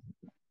do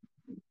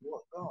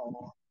what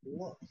God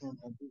wants him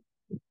to do.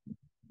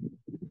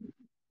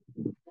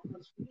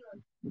 Because we are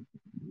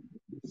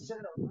set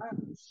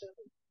around set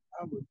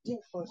our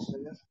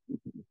differences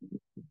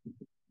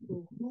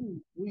to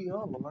who we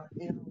are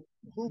and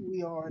who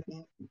we are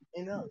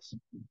in us.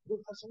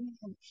 Because we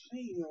can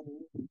feel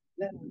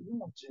that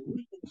anointing.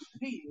 We can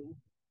feel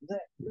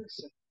that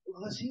blessing.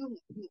 Because you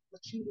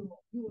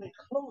ain't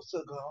close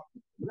to God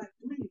like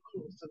we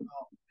close to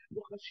God.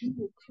 Because you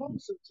were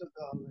closer to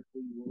God like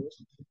we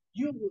was,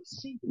 you will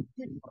see the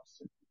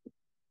differences.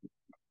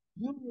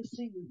 You will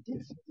see the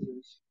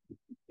differences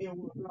in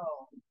what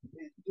God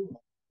is doing.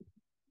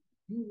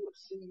 You will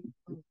see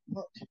how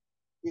much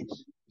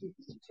it's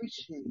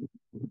preaching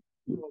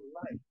your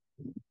life.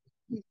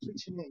 He's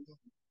preaching in you.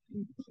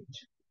 He's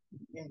preaching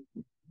in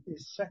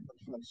his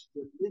sacrifice,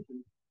 the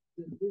living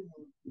in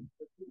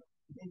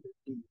the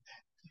deed.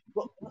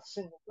 But what's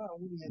in about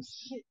when you're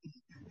sitting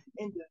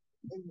in the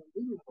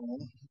living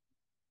room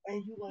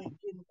and you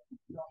ain't getting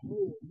the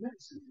whole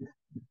message,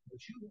 but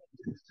you want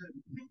to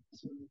certain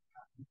minutes of it.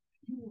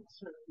 You want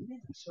certain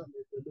minutes of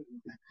it,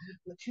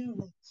 but you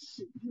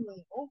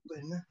ain't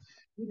open.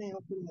 You ain't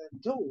open the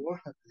door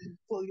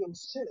for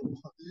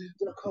yourself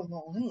to come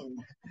on in.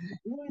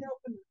 You ain't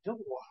open the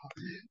door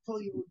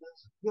for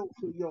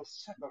your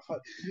sacrifice,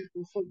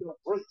 for your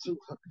breakthrough,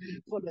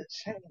 for the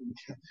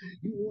change.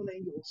 You want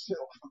in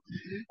yourself.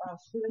 I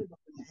said up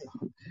in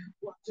here,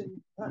 what's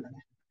in the mind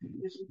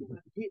is you're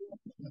gonna get up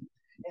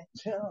and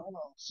tell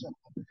ourselves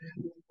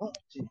the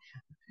body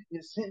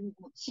is in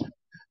us,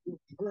 the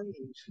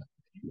praise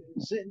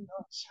is in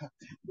us,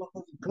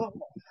 because God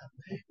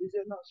is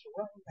in us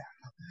right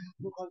now.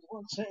 Because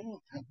one thing,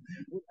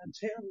 when I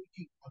tell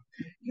you,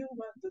 you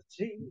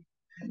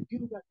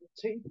got to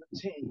take the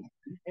team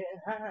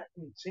and hide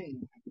the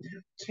team.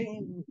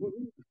 Teamwork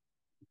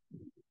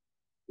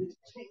is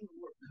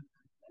teamwork.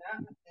 And I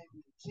am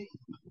the team.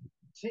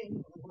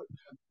 Teamwork,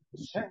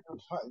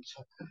 sacrifice,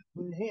 for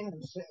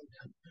anything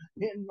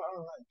in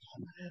my life.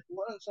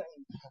 One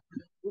thing,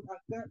 what I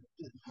got to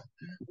do,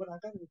 what I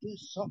got to do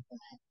something,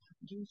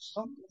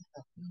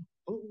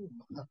 boom,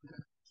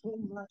 oh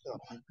my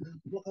God,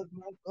 because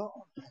my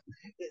God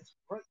is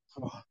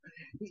grateful.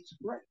 He's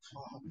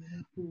grateful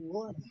for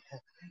what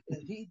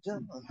He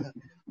done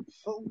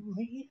for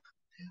me.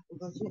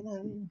 Because we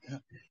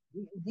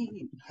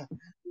need to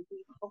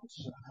be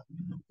closer.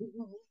 We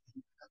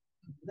need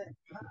that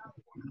power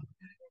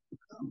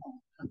come on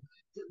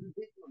to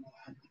live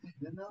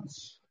in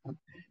us. And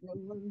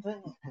one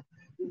thing,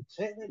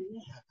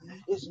 eternity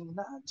is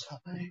not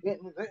in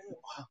vain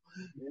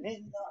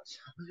in us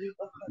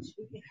because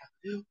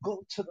we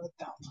go to the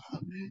doctor,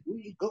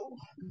 we go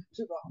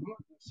to the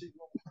emergency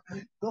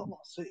room. God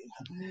say,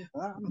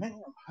 I am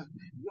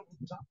your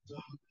doctor.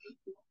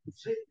 God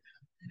say,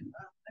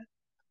 I am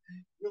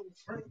your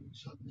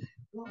friends.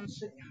 God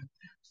say,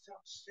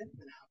 stop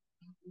stepping out.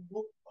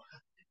 Walk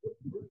your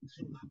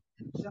breakthrough.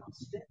 Stop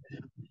stepping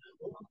out.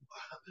 Walk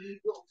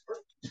your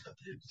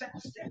breakthrough. Stop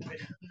stepping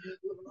out.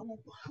 Your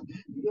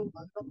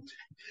anointing.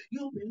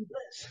 You've been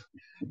blessed.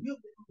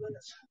 You've been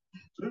blessed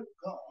through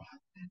God.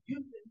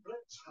 You've been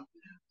blessed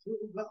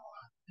through God.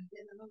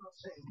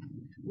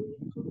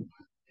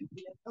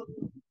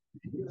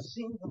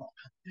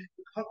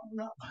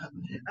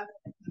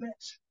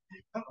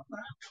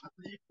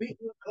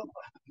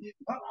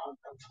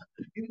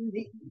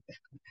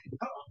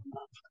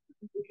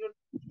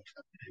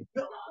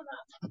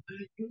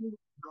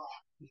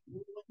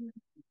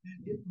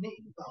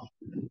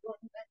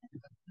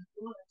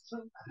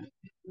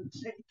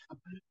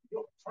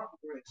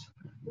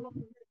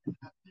 Somebody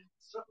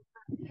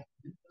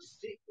to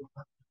see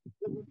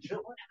your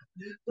joy.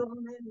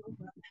 Don't let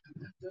nobody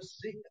to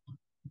see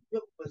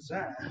your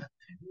bizarre.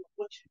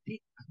 What you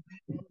did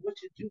and what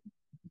you do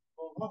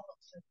for all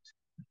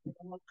things.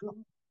 And what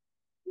come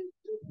you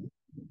do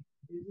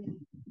is in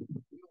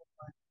your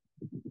life.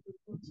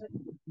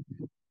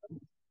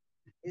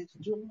 It's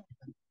joy.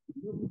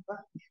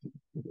 Nobody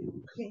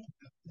you can't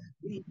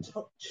be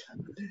touched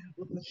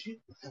because you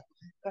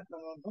got the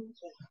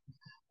anointing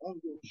on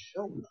your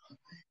shoulder.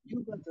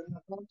 You got the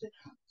anointing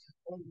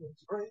on your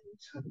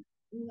friends.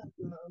 You got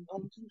the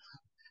anointing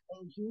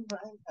on you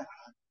right now.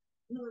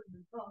 You got the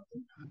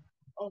anointing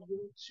on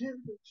your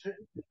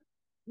children.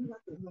 You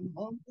got the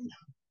anointing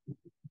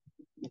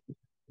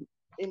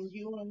in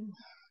you and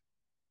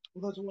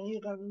because when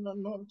you got an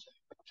anointing,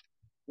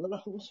 well,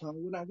 whole song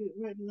when I get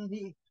ready to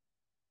leave,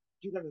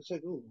 you gotta say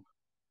go.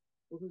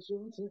 Because you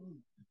know what I'm saying?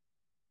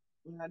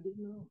 When I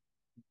didn't know,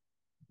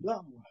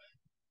 God,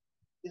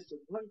 it's the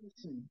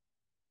greatest thing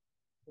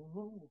for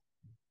all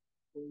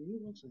for you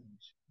and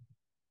change.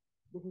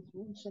 Because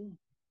one saying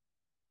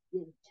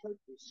your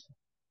purpose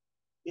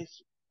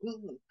is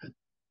good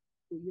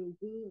for your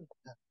good.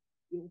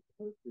 Your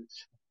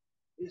purpose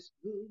is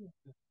good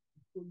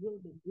for your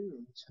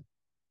endurance.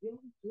 Your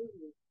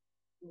good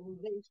will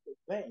raise the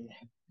bad.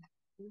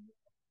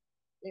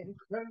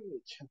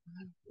 Encourage,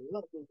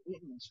 love the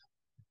witness.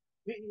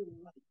 Feel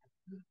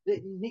like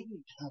they need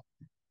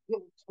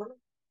your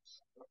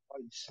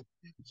sacrifice.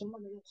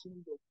 Somebody else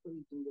needs your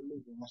praise and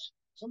deliverance.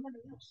 Somebody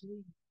else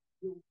needs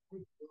your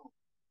breakthrough.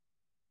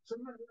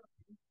 Somebody else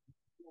needs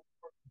your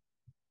praise.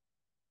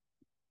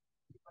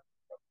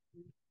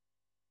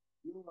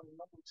 Your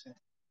anointing.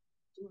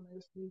 Someone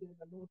else needs an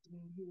anointing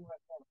in you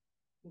right now.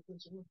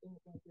 Because one thing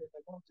about that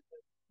anointing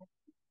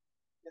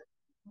that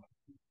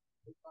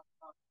is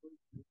not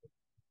breakthrough.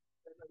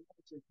 That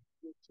anointing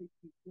will take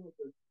you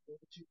further than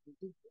what you can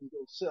do for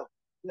yourself.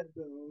 That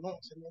the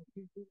anointing that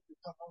you do to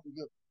come on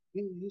you.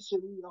 You say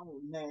we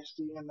all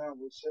nasty in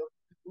ourselves.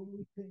 When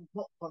we came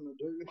up from the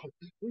dirt,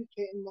 we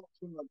came up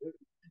from the dirt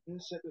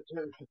and said the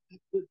dirt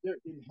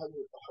didn't hurt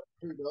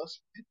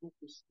us, but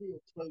we still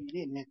played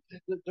in it.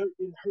 The dirt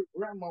didn't hurt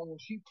grandma when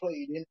she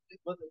played in it,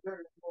 but the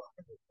dirt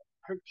didn't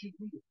hurt you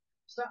either.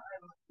 Stop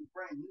acting like you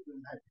brand new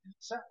tonight.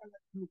 Stop acting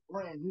like you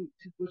brand new,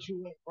 but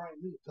you ain't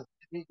brand new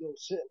in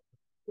yourself.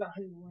 Stop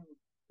hanging around.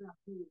 Stop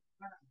being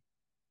around.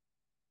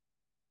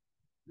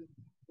 You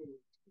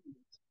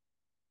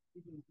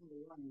can hang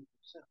around with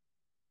yourself.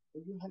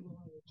 If you hang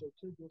around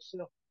with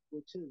yourself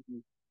will tell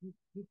you, you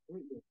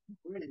greater, you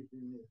greater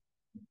than this.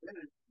 You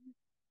better than this.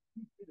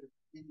 You better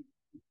than these,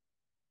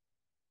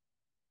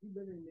 you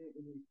better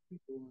than these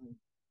people.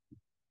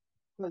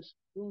 Because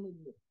don't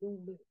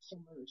let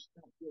somebody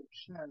stop your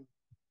shining,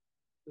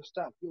 to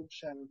stop your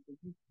shining for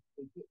you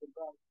to get the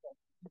God stuff.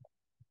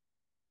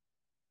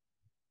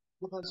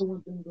 Because the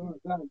one thing God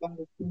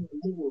is doing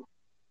more.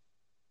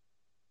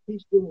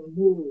 He's doing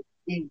more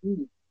in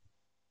you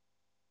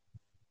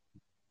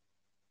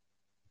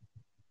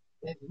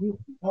than you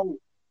know.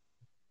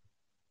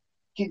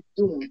 Keep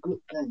doing good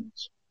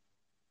things.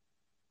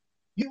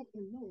 You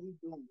can know He's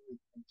doing good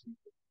things.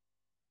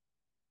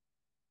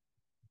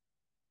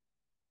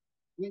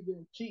 We've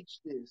been teach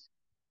this,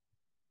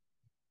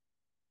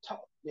 taught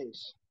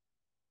this,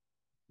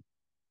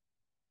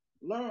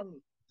 learn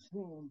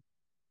from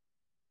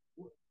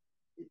what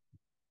is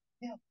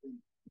helping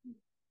you,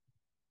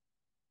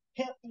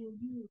 helping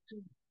you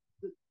to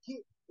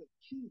get the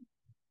key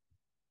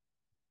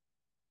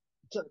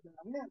to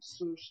the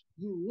answers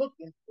you're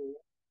looking for.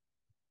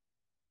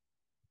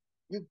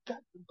 You got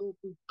to go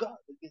through God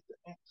to get the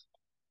answer.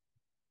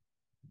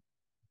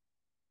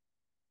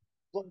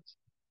 But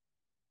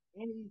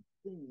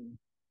anything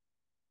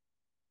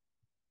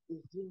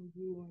is in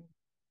you,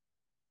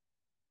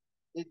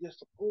 it's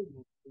just an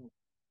overflow.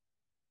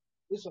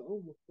 It's an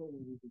overflow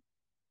in you.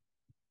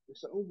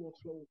 It's an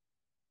overflow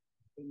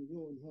in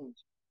your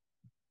hands.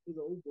 It's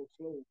an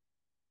overflow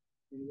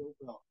in your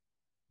God.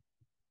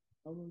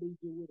 I'm gonna leave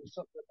you with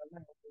something that I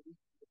never believe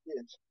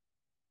this.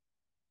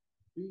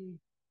 Be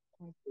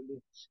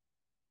confident.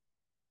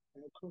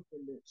 Have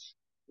confidence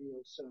in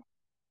yourself.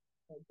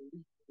 Have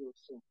belief in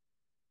yourself.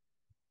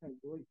 Have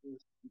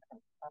greatness and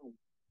have power.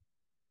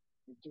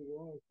 And do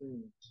all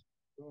things.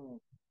 God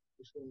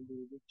is going to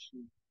be with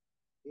you.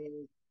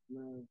 Any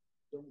man,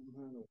 don't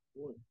matter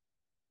what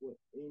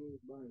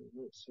anybody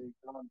would say,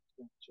 God is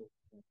got your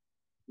back.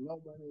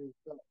 Nobody is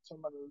got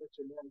somebody let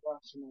you down, God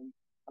and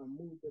I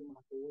move them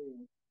out the way.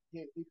 And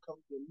here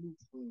comes your new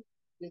friend.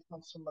 Here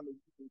comes somebody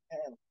you can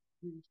have.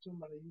 Here's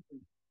somebody you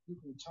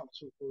can talk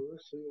to for the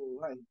rest of your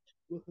life.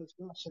 Because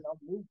God said, I'm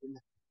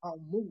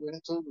moving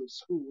to the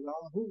school.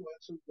 I'm moving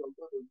to your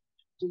little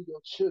to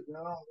your children.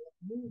 I'm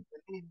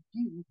moving in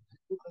you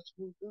because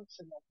when God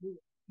said I'm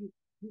moving,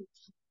 you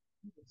see,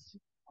 you can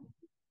see.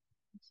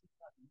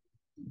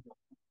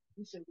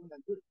 He said, when I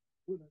do.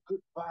 with a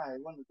good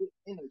vibe, when a good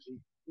energy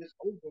is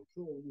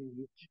overflowing in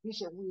you. He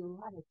said, when you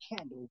light a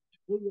candle,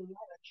 when you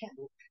light a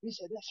candle, he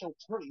said, that's your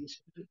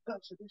praise.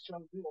 God said, that's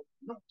your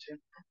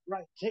anointing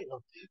right there.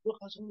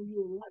 Because when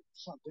you light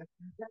something,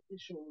 that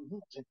is your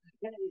anointing.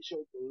 That is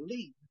your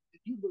belief.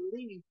 You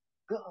believe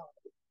God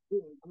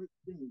doing great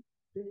things.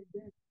 There's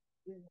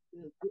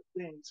good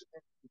things,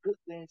 good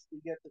things to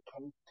get to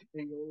come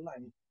in your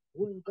life.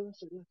 When God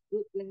said there's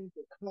good things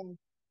to come,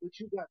 but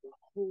you got to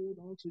hold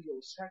on to your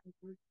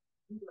sacrifice.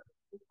 You got to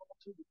hold on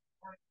to the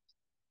Christ.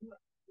 You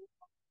got to hold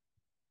on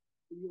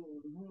to your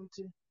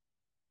anointing,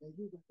 and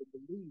you got to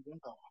believe in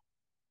God.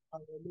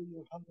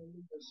 Hallelujah,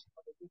 hallelujah.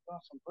 Somebody give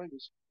God some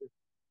praise.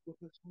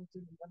 Because one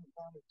thing about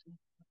God is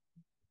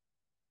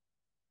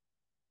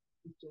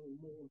He's doing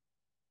more,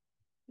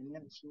 and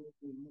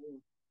absolutely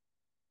more.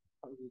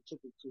 How you took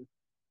it to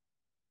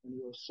and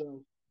yourself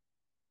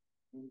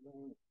and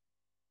God,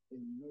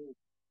 and know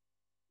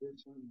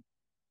this one.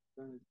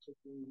 God is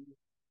taking you,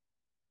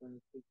 God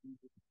is taking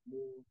you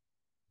more.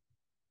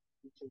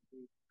 He's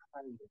taking you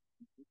higher in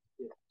these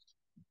steps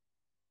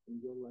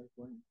in your life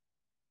right now.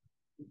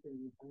 He's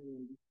taking you higher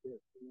in these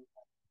steps in your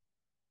life.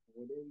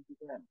 Whatever you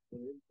got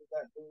going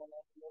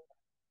on in your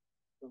life,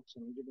 I'm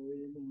getting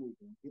ready to move.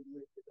 I'm getting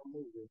ready to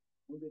move it.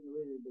 I'm getting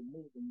ready to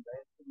move them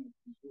back to me.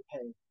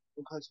 Okay.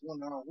 Because when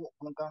God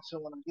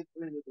said when I get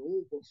ready to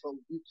overflow,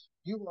 you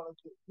will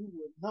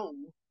know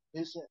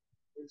is that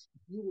is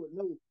you will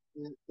know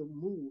that the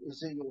move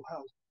is in your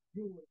house.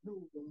 You will know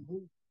the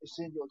move is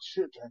in your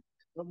children.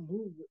 The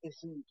move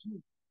is in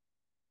you.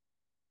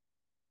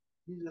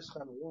 You just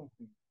gotta walk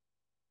in.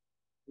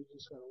 You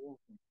just gotta walk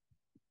in.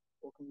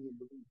 Walk in your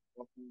belief.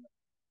 Walk in your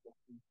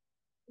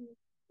faith.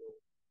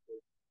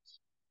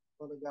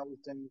 Father God, we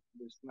thank you for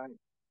this night.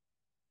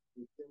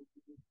 We thank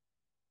you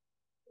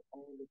for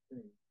all the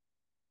things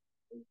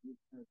that you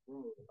have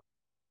brought us.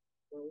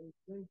 God, we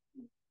thank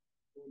you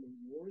for the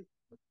great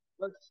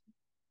blessing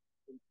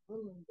and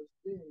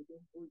understand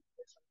your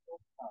greatness and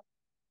your power.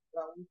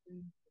 God, we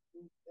thank you for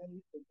good things,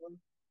 for great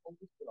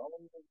focus, for all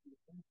of you.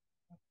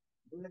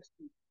 Bless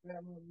these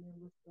family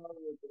members, God,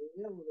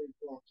 whatever they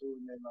go through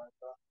in their life,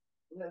 God.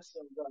 Bless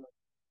them, God.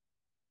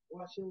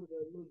 Watch over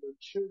their little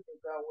children,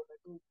 God, when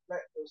they go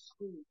back to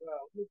school,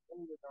 God. Look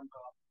over them,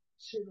 God.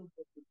 Shield them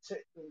and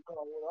protect them,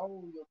 God, with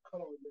all your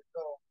covering,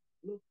 God.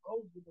 Look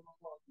over them,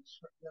 mothers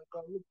right now,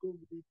 God. Look over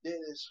these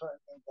daddies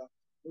right now, God.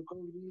 Look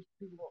over these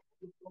people.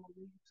 Look over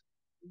these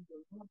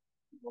young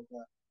people,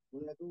 God.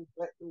 When I go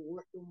back to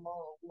work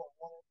tomorrow, when I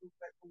go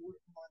back to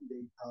work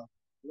Monday, God.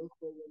 Look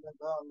over them,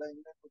 God. They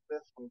never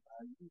best for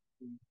God. You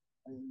see,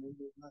 and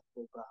never not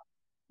for God.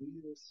 We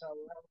will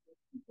surround the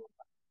people,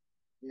 God.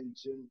 In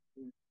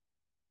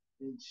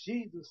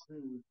Jesus'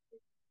 name,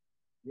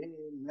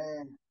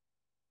 amen.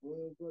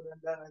 We'll go to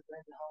that and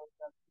thank the Holy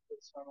God for the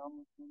Son. I'm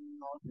going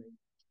to all day.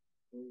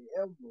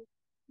 Forever.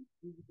 We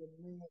give you the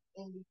name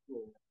and the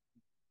glory.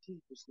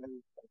 Jesus'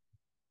 name.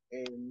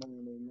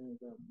 Amen. Amen.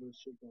 God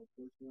bless you. God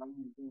bless you. I'm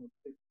going to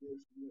take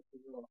this and let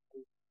it go.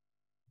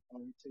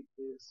 I'm going to take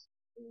this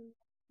and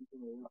I'm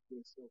going to wrap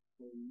this up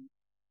for you.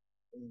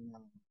 And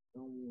I'm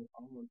going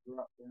to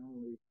drop down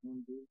what he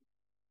can do,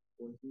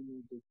 what he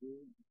needs to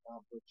do. God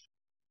bless you.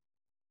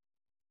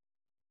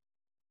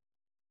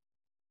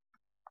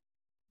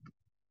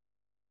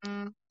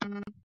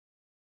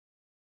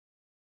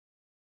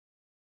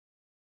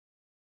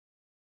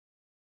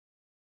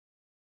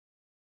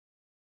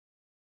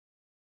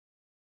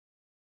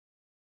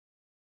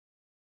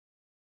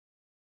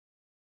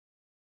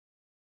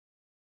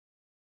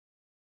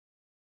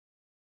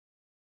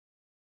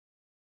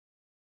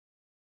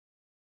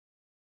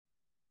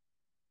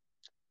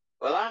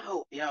 Well, I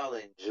hope y'all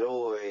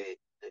enjoyed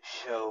the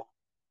show.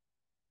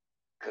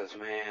 Cause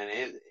man,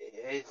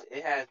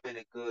 it has been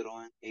a good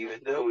one,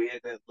 even though we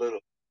had that little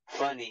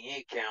funny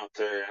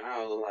encounter, and I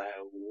was like,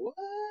 what?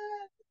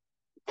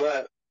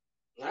 But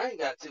I ain't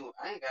got nothing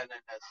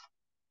else,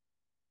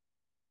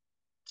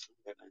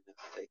 to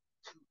say.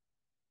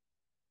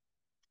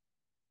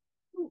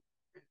 Ooh,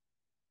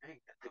 I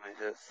ain't got too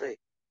much else to say.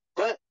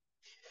 But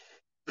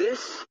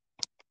this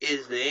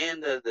is the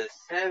end of the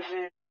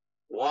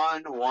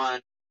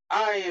 711.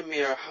 I am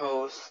your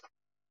host.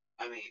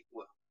 I mean,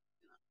 well,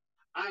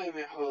 I am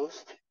your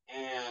host,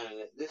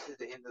 and this is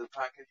the end of the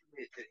podcast. You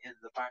made it to the end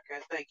of the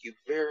podcast. Thank you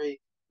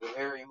very,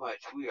 very much.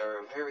 We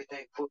are very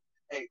thankful.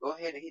 Hey, go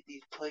ahead and hit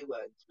these play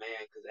buttons,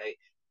 man, because, hey,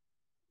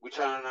 we're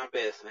trying our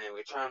best, man.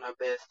 We're trying our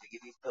best to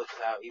get these clips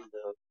out, even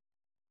though,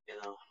 you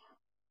know,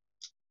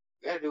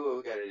 we gotta do what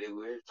we gotta do.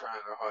 We're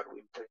trying our hardest.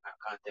 We're putting out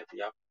content for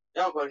y'all.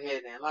 Y'all go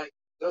ahead and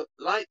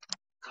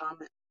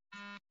comment,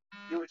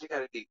 do what you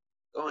gotta do.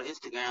 Go on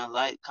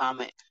Instagram,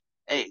 comment.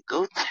 Hey,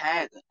 go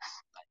tag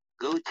us.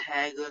 Go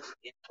tag us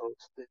in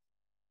posts and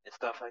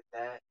stuff like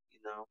that, do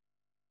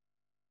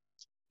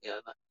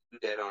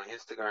that on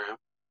Instagram,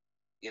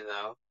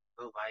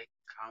 go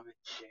comment,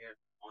 share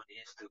on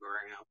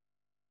Instagram.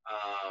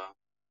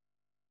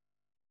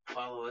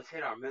 Follow us,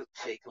 hit our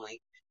milkshake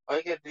link. All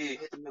you gotta do is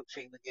hit the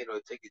milkshake link,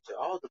 it'll take you to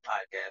all the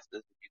podcasts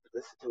that you can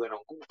listen to it on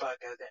Google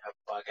Podcasts and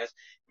Apple Podcasts.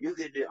 You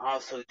can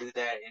also do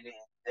that, and then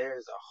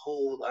there's a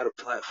whole lot of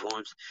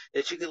platforms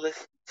that you can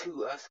listen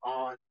to us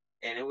on,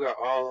 and we are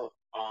all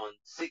on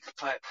 6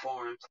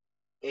 platforms.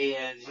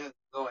 And just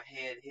go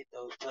ahead and hit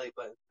those play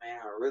buttons, man.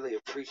 I really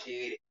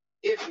appreciate it.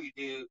 If you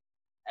do,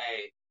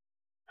 hey,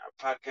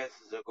 our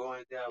podcasts are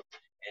going up,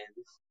 and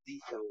this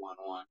is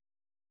D711.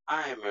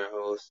 I am your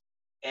host,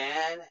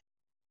 and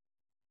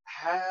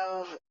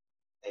have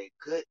a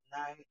good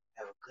night,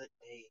 have a good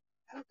day,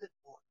 have a good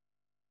morning,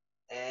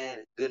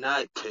 and good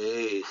night.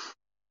 Peace.